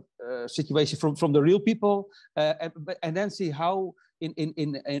better situation from the real people, and then see how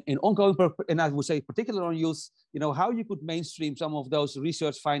in ongoing, and I would say particularly on youth, you know, how you could mainstream some of those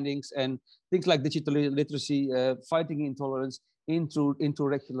research findings and things like digital literacy, fighting intolerance into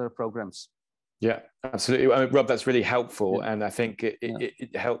regular programs. Yeah, absolutely. I mean, Rob, that's really helpful, and I think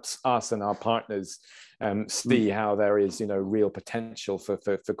it helps us and our partners see how there is, you know, real potential for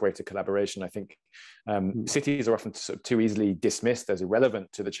greater collaboration. I think cities are often sort of too easily dismissed as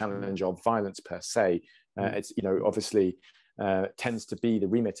irrelevant to the challenge of violence per se. It's, you know, obviously tends to be the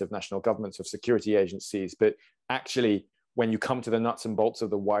remit of national governments, of security agencies, but actually, when you come to the nuts and bolts of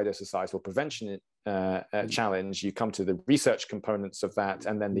the wider societal prevention challenge, you come to the research components of that,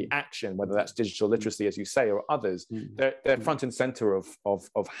 and then the action, whether that's digital literacy, as you say, or others, they're front and center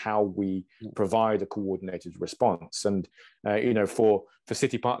of how we provide a coordinated response. And you know, for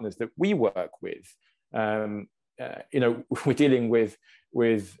city partners that we work with, you know, we're dealing with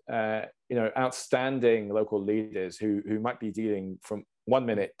you know, outstanding local leaders who might be dealing from one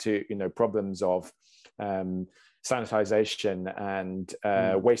minute to, you know, problems of sanitization and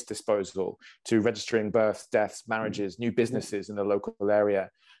waste disposal, to registering births, deaths, marriages, new businesses in the local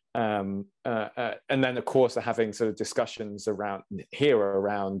area. And then, of course, having sort of discussions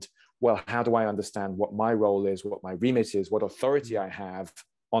around, well, how do I understand what my role is, what my remit is, what authority I have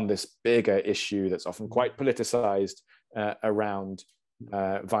on this bigger issue that's often quite politicized around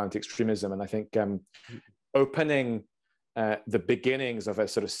violent extremism. And I think opening the beginnings of a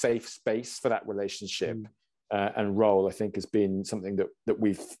sort of safe space for that relationship and role, I think, has been something that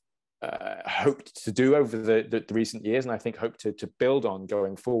we've hoped to do over the recent years, and I think hope to build on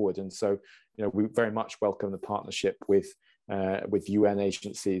going forward. And so, you know, we very much welcome the partnership with UN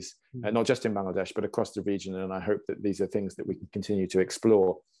agencies, not just in Bangladesh, but across the region. And I hope that these are things that we can continue to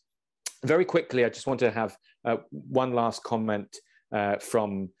explore. Very quickly, I just want to have one last comment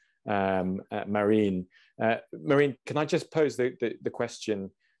from Marine. Marine, can I just pose the question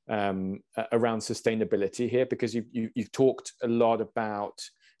around sustainability here, because you've talked a lot about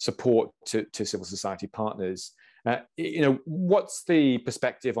support to civil society partners. You know, what's the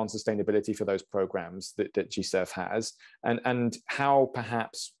perspective on sustainability for those programs that GSERF has, and how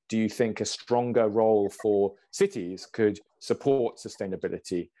perhaps do you think a stronger role for cities could support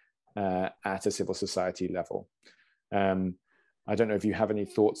sustainability at a civil society level? I don't know if you have any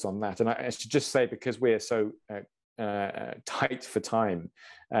thoughts on that. And I should just say, because we're so tight for time,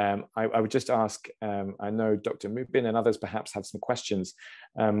 I would just ask, I know Dr. Mubin and others perhaps have some questions.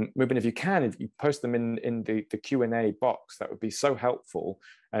 Mubin, if you post them in the Q&A box, that would be so helpful.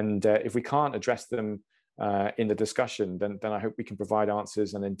 And if we can't address them in the discussion, then I hope we can provide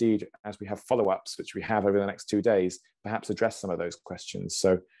answers. And indeed, as we have follow-ups, which we have over the next 2 days, perhaps address some of those questions.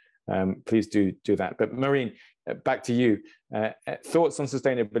 So please do that. But Marine, back to you. Thoughts on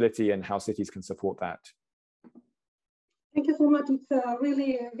sustainability and how cities can support that? Thank you so much. It's a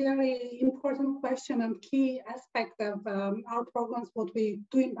really very important question and key aspect of our programs, what we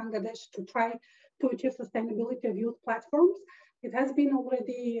do in Bangladesh to try to achieve sustainability of youth platforms. It has been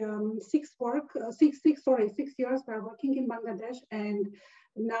already 6 years we are working in Bangladesh, and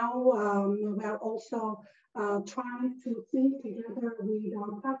now we are also trying to think together with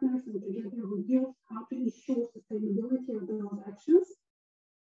our partners and together with youth how to ensure sustainability of those actions.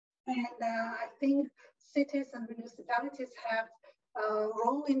 And I think cities and municipalities have a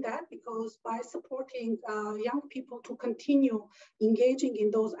role in that, because by supporting young people to continue engaging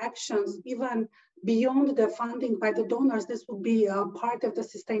in those actions, even beyond the funding by the donors, this will be a part of the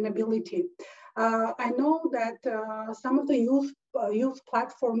sustainability. I know that some of the youth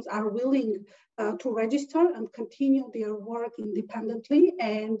platforms are willing to register and continue their work independently.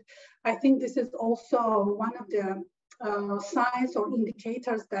 And I think this is also one of the signs or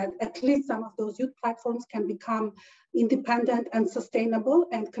indicators that at least some of those youth platforms can become independent and sustainable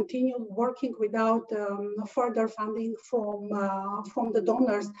and continue working without further funding from the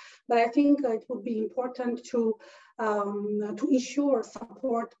donors. But I think it would be important to to ensure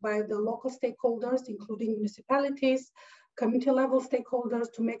support by the local stakeholders, including municipalities, community level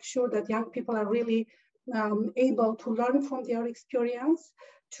stakeholders, to make sure that young people are really able to learn from their experience,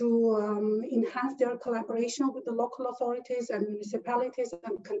 to enhance their collaboration with the local authorities and municipalities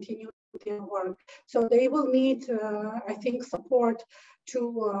and continue their work. So they will need, I think, support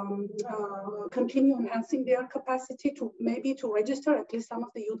to continue enhancing their capacity, to maybe to register at least some of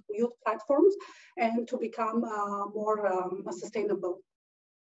the youth platforms and to become more sustainable.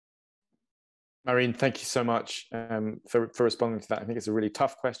 Maureen, thank you so much for responding to that. I think it's a really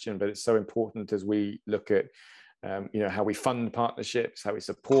tough question, but it's so important as we look at how we fund partnerships, how we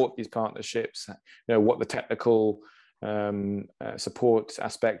support these partnerships, what the technical support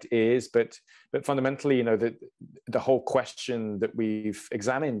aspect is, but fundamentally, the whole question that we've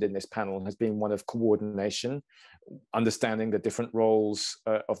examined in this panel has been one of coordination, understanding the different roles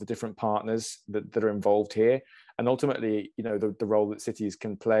of the different partners that are involved here, and ultimately, the role that cities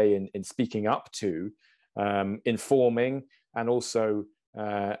can play in speaking up to, informing, and also,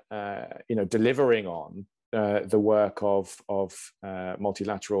 delivering on the work of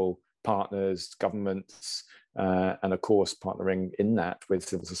multilateral partners, governments, and of course, partnering in that with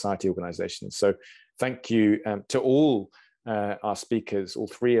civil society organizations. So thank you to all our speakers, all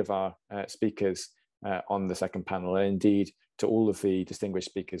three of our speakers on the second panel, and indeed to all of the distinguished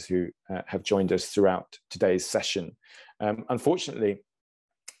speakers who have joined us throughout today's session. Unfortunately,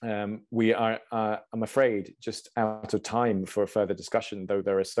 we are, I'm afraid, just out of time for a further discussion, though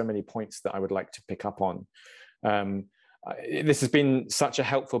there are so many points that I would like to pick up on. This has been such a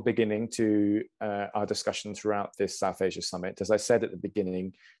helpful beginning to our discussion throughout this South Asia Summit. As I said at the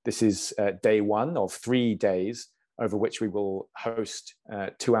beginning, this is day one of 3 days over which we will host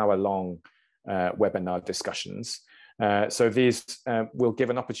 2-hour-long webinar discussions. So these will give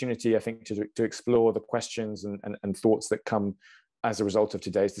an opportunity, I think, to explore the questions and thoughts that come as a result of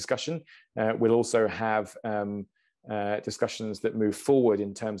today's discussion. We'll also have discussions that move forward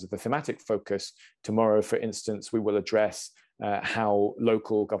in terms of the thematic focus. Tomorrow, for instance, we will address how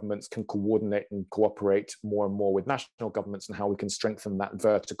local governments can coordinate and cooperate more and more with national governments, and how we can strengthen that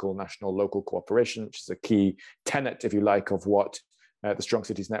vertical national-local cooperation, which is a key tenet, if you like, of what the Strong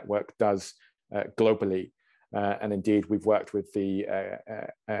Cities Network does globally. And indeed, we've worked with the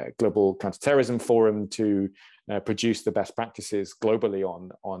Global Counterterrorism Forum to produce the best practices globally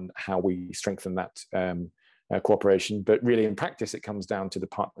on how we strengthen that cooperation. But really, in practice, it comes down to the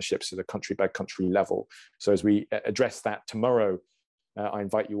partnerships at a country-by-country level. So as we address that tomorrow, I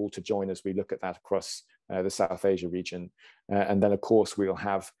invite you all to join as we look at that across the South Asia region. And then, of course, we'll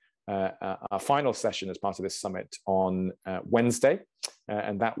have our final session as part of this summit on Wednesday,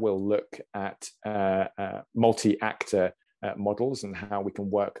 and that will look at multi-actor models and how we can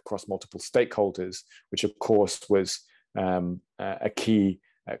work across multiple stakeholders, which of course was a key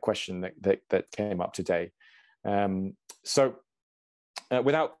question that came up today. So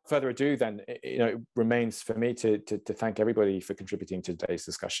without further ado, then, it remains for me to thank everybody for contributing to today's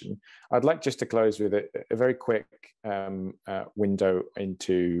discussion. I'd like just to close with a very quick window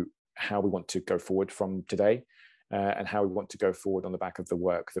into how we want to go forward from today, and how we want to go forward on the back of the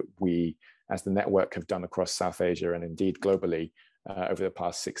work that we, as the network, have done across South Asia and indeed globally over the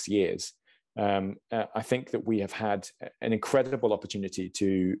past 6 years. I think that we have had an incredible opportunity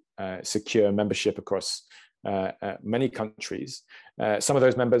to secure membership across many countries. Some of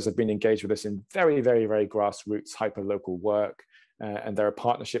those members have been engaged with us in very, very, very grassroots, hyper-local work, and there are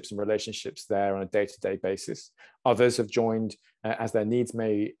partnerships and relationships there on a day-to-day basis. Others have joined as their needs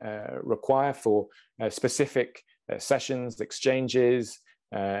may require for specific sessions, exchanges,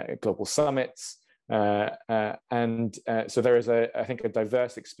 global summits. So there is, I think, a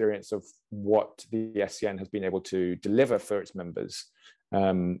diverse experience of what the SCN has been able to deliver for its members.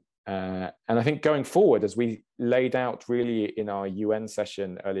 And I think going forward, as we laid out really in our UN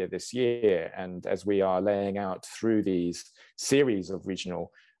session earlier this year, and as we are laying out through these series of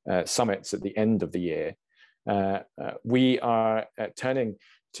regional summits at the end of the year, we are turning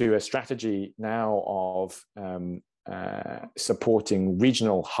to a strategy now of supporting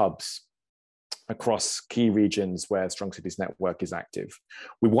regional hubs across key regions where Strong Cities Network is active.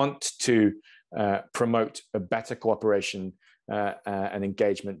 We want to promote a better cooperation and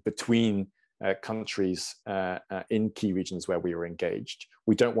engagement between countries in key regions where we are engaged.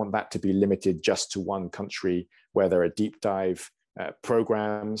 We don't want that to be limited just to one country where there are deep dive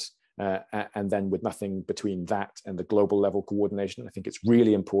programs and then with nothing between that and the global level coordination. I think it's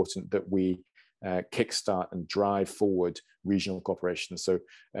really important that we kickstart and drive forward regional cooperation. So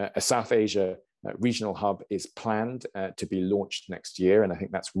a South Asia regional hub is planned to be launched next year. And I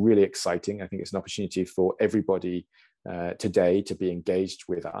think that's really exciting. I think it's an opportunity for everybody today to be engaged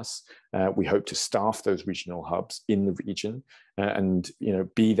with us. We hope to staff those regional hubs in the region and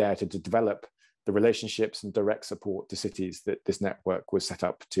be there to develop the relationships and direct support to cities that this network was set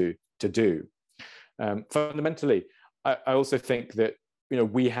up to do. Fundamentally, I also think that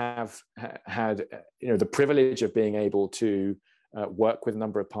we have had the privilege of being able to work with a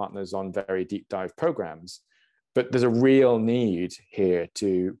number of partners on very deep dive programs, but there's a real need here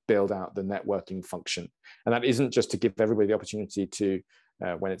to build out the networking function. And that isn't just to give everybody the opportunity to,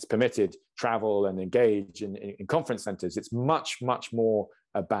 when it's permitted, travel and engage in conference centers. It's much, much more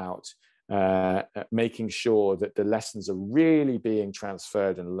about making sure that the lessons are really being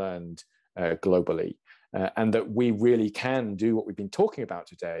transferred and learned globally. And that we really can do what we've been talking about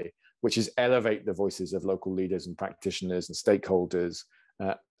today, which is elevate the voices of local leaders and practitioners and stakeholders,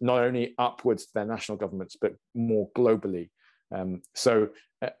 not only upwards to their national governments, but more globally. So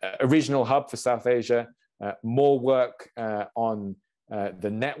a regional hub for South Asia, more work on the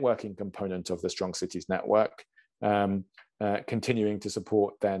networking component of the Strong Cities Network, continuing to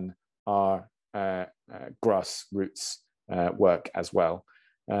support then our grassroots work as well.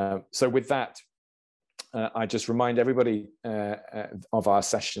 So with that, I just remind everybody of our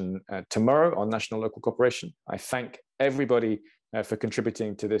session tomorrow on national local cooperation. I thank everybody for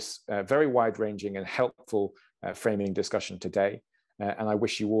contributing to this very wide-ranging and helpful framing discussion today. And I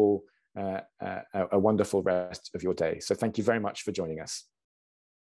wish you all a wonderful rest of your day. So thank you very much for joining us.